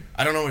idiot. rhyme?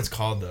 I don't know what it's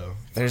called though.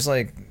 There's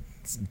like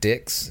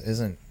Dick's,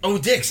 isn't? Oh,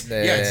 Dicks.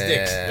 Yeah, it's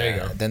Dicks. There you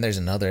go. Then there's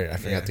another. I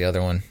forgot Yeah. the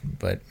other one,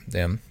 but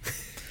them.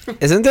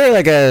 Isn't there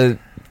like a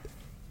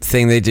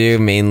thing they do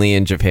mainly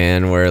in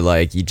Japan where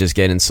like you just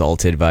get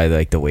insulted by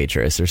like the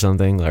waitress or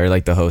something, or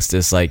like the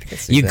hostess? Like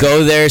see you that.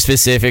 go there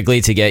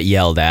specifically to get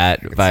yelled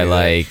at by see that.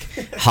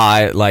 like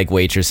hot like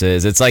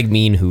waitresses. It's like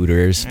mean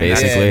Hooters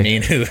basically. Yeah,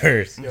 mean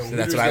Hooters.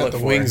 That's what I look the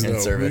for wings in though.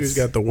 service. Who's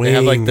got the wings? They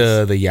have like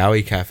the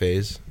yaoi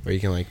cafes where you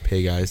can like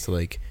pay guys to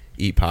like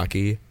eat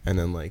pocky and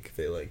then like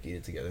they like eat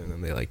it together and then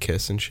they like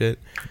kiss and shit.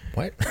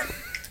 What?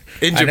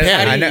 In I know-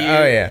 Japan. I know.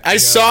 Oh yeah. I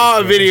saw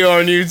a video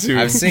on YouTube.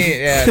 I've seen.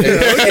 Yeah.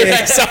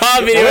 I saw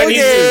a video on Okay,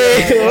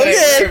 YouTube.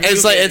 okay.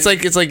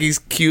 It's like these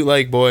cute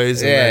like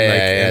boys. And then,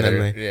 like, and then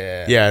they're- they,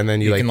 yeah. yeah, and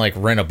then you, You like can like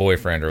rent a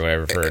boyfriend or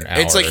whatever for an hour.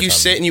 it's like or you sit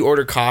something. and you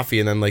order coffee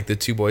and then like the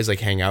two boys like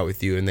hang out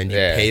with you and then you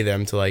Yeah. pay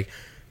them to like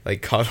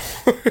cuddle.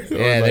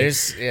 Yeah, Or,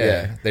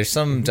 like, there's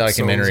some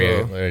documentary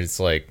So-and-so. where it's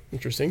like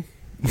Interesting.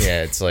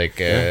 it's like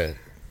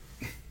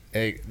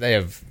they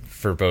have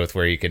for both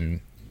where you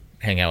can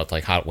hang out with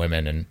like hot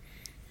women and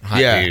hot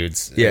Yeah.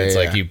 dudes. Yeah, it's yeah,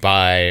 like yeah. you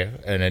buy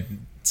an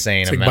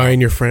insane It's like amount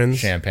buying your of friends.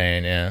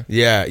 champagne. Yeah,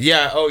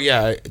 yeah, oh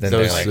yeah, Then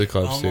those they're, like, the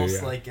clubs too.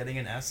 Almost Yeah. like getting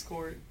an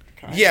escort.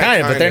 Yeah,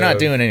 kind of, but they're not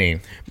doing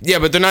any. Yeah,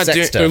 but they're not sex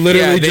doing. stuff. They're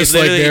literally Yeah, they just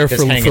like literally there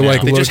just for hanging like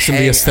out. They looks just and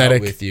the hang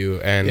aesthetic. out with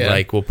you and Yeah.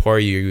 like will pour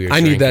you your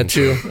I need drink that and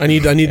too. shit. I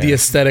need the Yeah.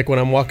 aesthetic when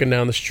I'm walking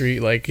down the street,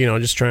 like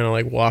just trying to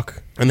like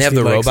walk. And they have see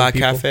the likes of robot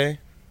people. cafe.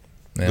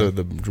 Yeah.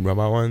 The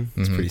robot one.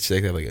 It's Mhm. pretty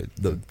sick. They have like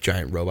the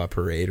giant robot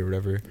parade or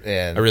whatever.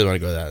 Yeah, I really want to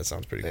go to that. It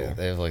sounds pretty cool.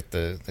 They have like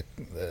the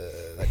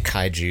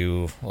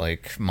kaiju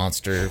like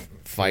monster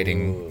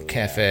fighting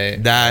cafe.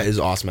 That is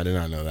awesome. I did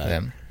not know that.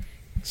 Them.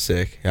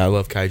 Sick. Yeah, I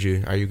love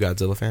kaiju. Are you a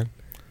Godzilla fan?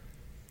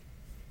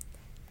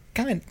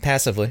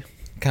 Passively,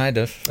 kind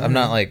of. I'm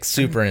not like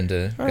super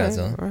into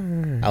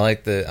Godzilla. I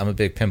like I'm a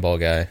big pinball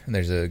guy.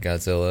 There's a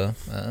Godzilla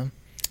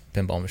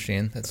pinball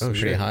machine that's Oh, pretty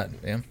shit. hot.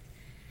 Yeah.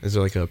 Is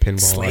there like a pinball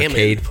Slam it.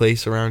 arcade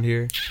place around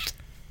here?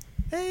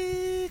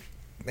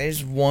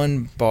 There's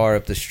one bar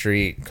up the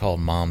street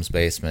called Mom's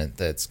Basement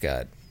that's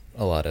got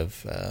a lot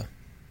of.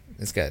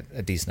 It's got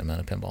a decent amount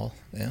of pinball.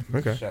 Yeah.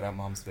 Okay. Shout out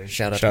Mom's Space.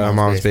 Shout out Shout to out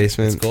Mom's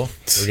Basement. It's cool.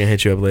 We're gonna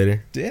hit you up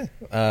later. Yeah.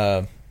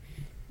 Yeah.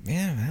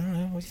 I don't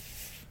know.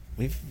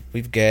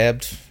 We've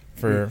gabbed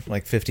for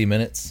like 50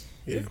 minutes.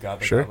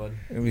 Sure.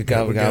 We've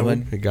gobbled.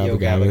 Gabba Yo, gabba.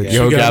 gabba,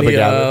 Yo You got gabba any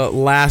gabba.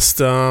 last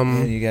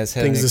You guys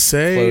have things any to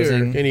say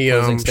closing- or any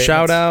closing statements?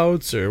 shout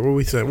outs or what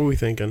are we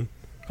thinking?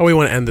 How we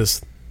want to end this?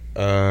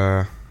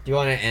 Do you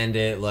want to end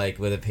it like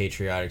with a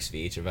patriotic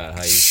speech about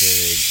how you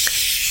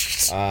should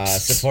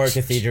Support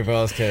Cathedral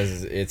Bells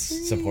because it's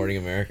supporting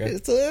America.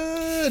 It's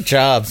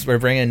jobs. We're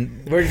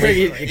bringing. We've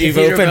You've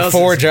opened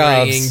 4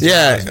 jobs.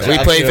 Yeah, we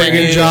play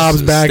Bringing venues,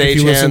 jobs back if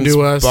you listen stagehands,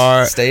 to us.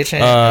 Bar,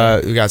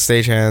 Stagehand. we got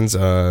stagehands.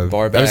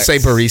 Bar I would backs. say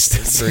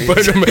baristas.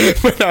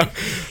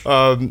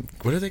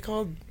 What are they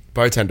called?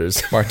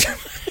 Bartenders. A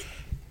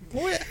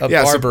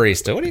Yeah, bar so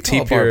barista. What do you call a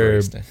Tip bar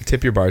your barista?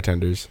 tip your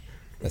bartenders.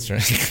 That's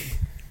right.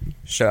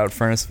 Shout out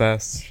Furnace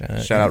Fest.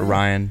 Shout Shout out- out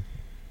Ryan.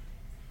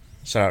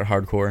 Shout out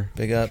Hardcore.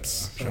 Big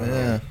ups.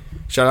 Yeah.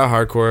 Shout out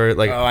hardcore.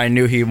 Like, Oh, I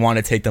knew he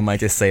wanted to take the mic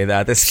to say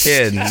that. This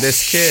kid.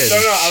 this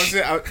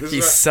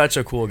He's such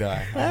a cool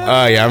guy.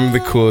 yeah, I'm the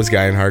coolest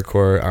guy in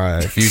hardcore.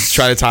 If you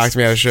try to talk to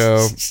me at a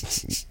show,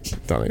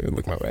 don't even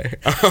look my way.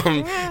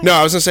 No,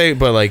 I was gonna say,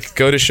 but like,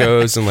 go to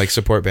shows and like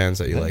support bands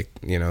that you like,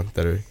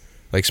 that are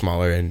like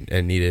smaller and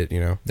need it.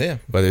 Yeah.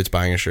 Whether it's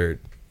buying a shirt,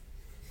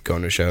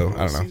 going to a show,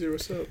 I don't know. Caesar,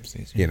 what's up?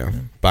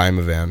 Buy him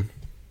a van.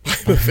 Buy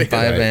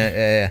a van.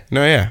 Yeah.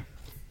 No, yeah.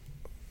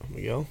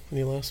 Miguel,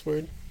 any last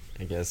word?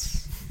 I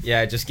guess.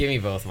 Yeah, just give me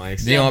both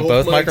mics. Do you want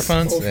both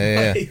microphones? Both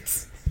Yeah.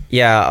 mics.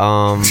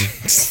 Yeah,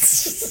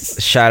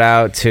 shout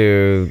out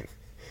to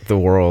the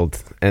world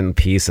and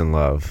peace and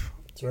love.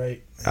 That's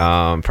right.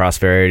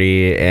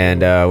 Prosperity,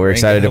 and we're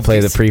excited to play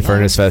the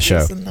pre-Furnace Fest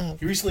show.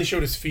 He recently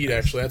showed his feet.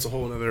 Actually, that's a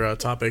whole other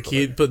topic.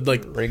 He put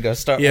like, Ringo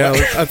Starr. yeah,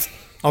 that's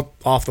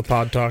off the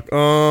pod talk.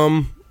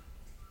 You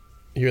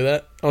hear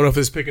that? I don't know if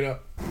it's picking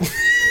up.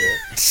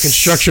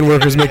 Construction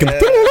workers making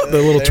the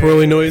little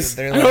twirly noise.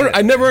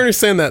 I never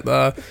understand that.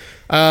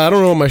 I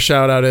don't know what my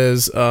shout out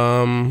is.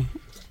 You're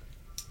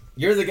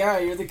the guy.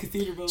 You're the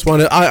Cathedral Bells.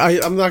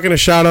 I'm not gonna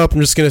shout up. I'm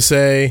just gonna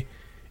say,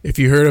 if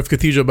you heard of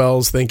Cathedral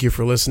Bells, thank you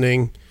for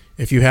listening.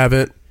 If you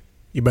haven't,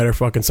 you better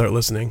fucking start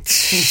listening.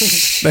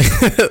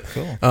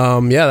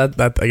 Cool. Yeah,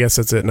 that I guess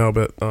that's it. No,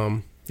 but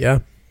yeah,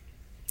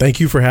 thank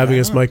you for having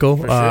us, Michael.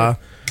 for sure.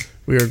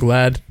 We are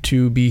glad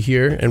to be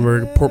here, and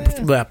we're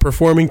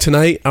performing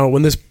tonight.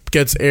 When this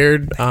gets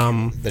aired,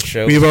 The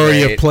show. we've was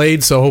already great.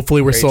 played, so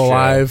hopefully we're Great still show.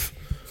 alive.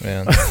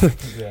 Yeah.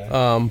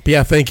 But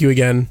yeah, thank you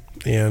again,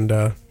 and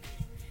I'm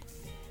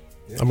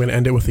gonna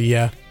end it with a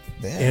yeah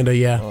and a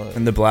yeah.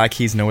 And the Black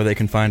Keys know where they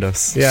can find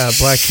us. Yeah,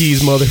 Black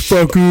Keys,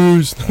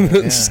 motherfuckers.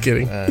 Just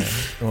kidding.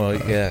 Well,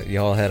 yeah,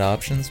 y'all had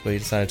options, but you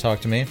decided to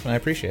talk to me, and I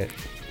appreciate it.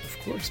 Of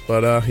course.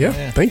 But yeah,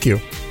 Yeah. thank you.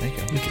 Thank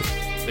you. Thank you.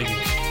 Thank you.